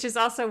 Which is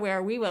also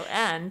where we will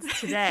end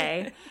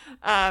today.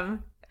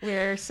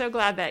 We're so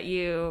glad that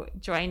you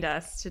joined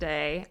us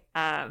today.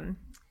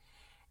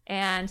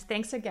 And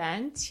thanks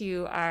again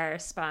to our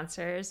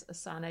sponsors,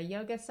 Asana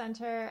Yoga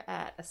Center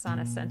at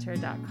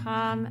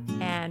asanacenter.com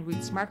and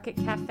Roots Market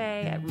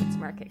Cafe at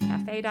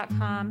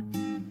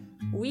rootsmarketcafe.com.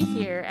 We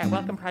here at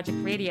Welcome Project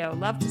Radio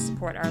love to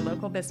support our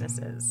local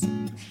businesses.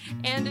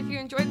 And if you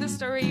enjoyed the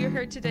story you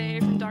heard today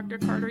from Dr.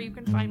 Carter, you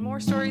can find more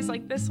stories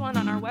like this one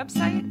on our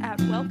website at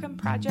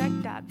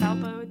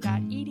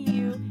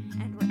welcomeproject.valpo.edu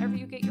and wherever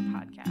you get your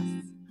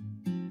podcasts.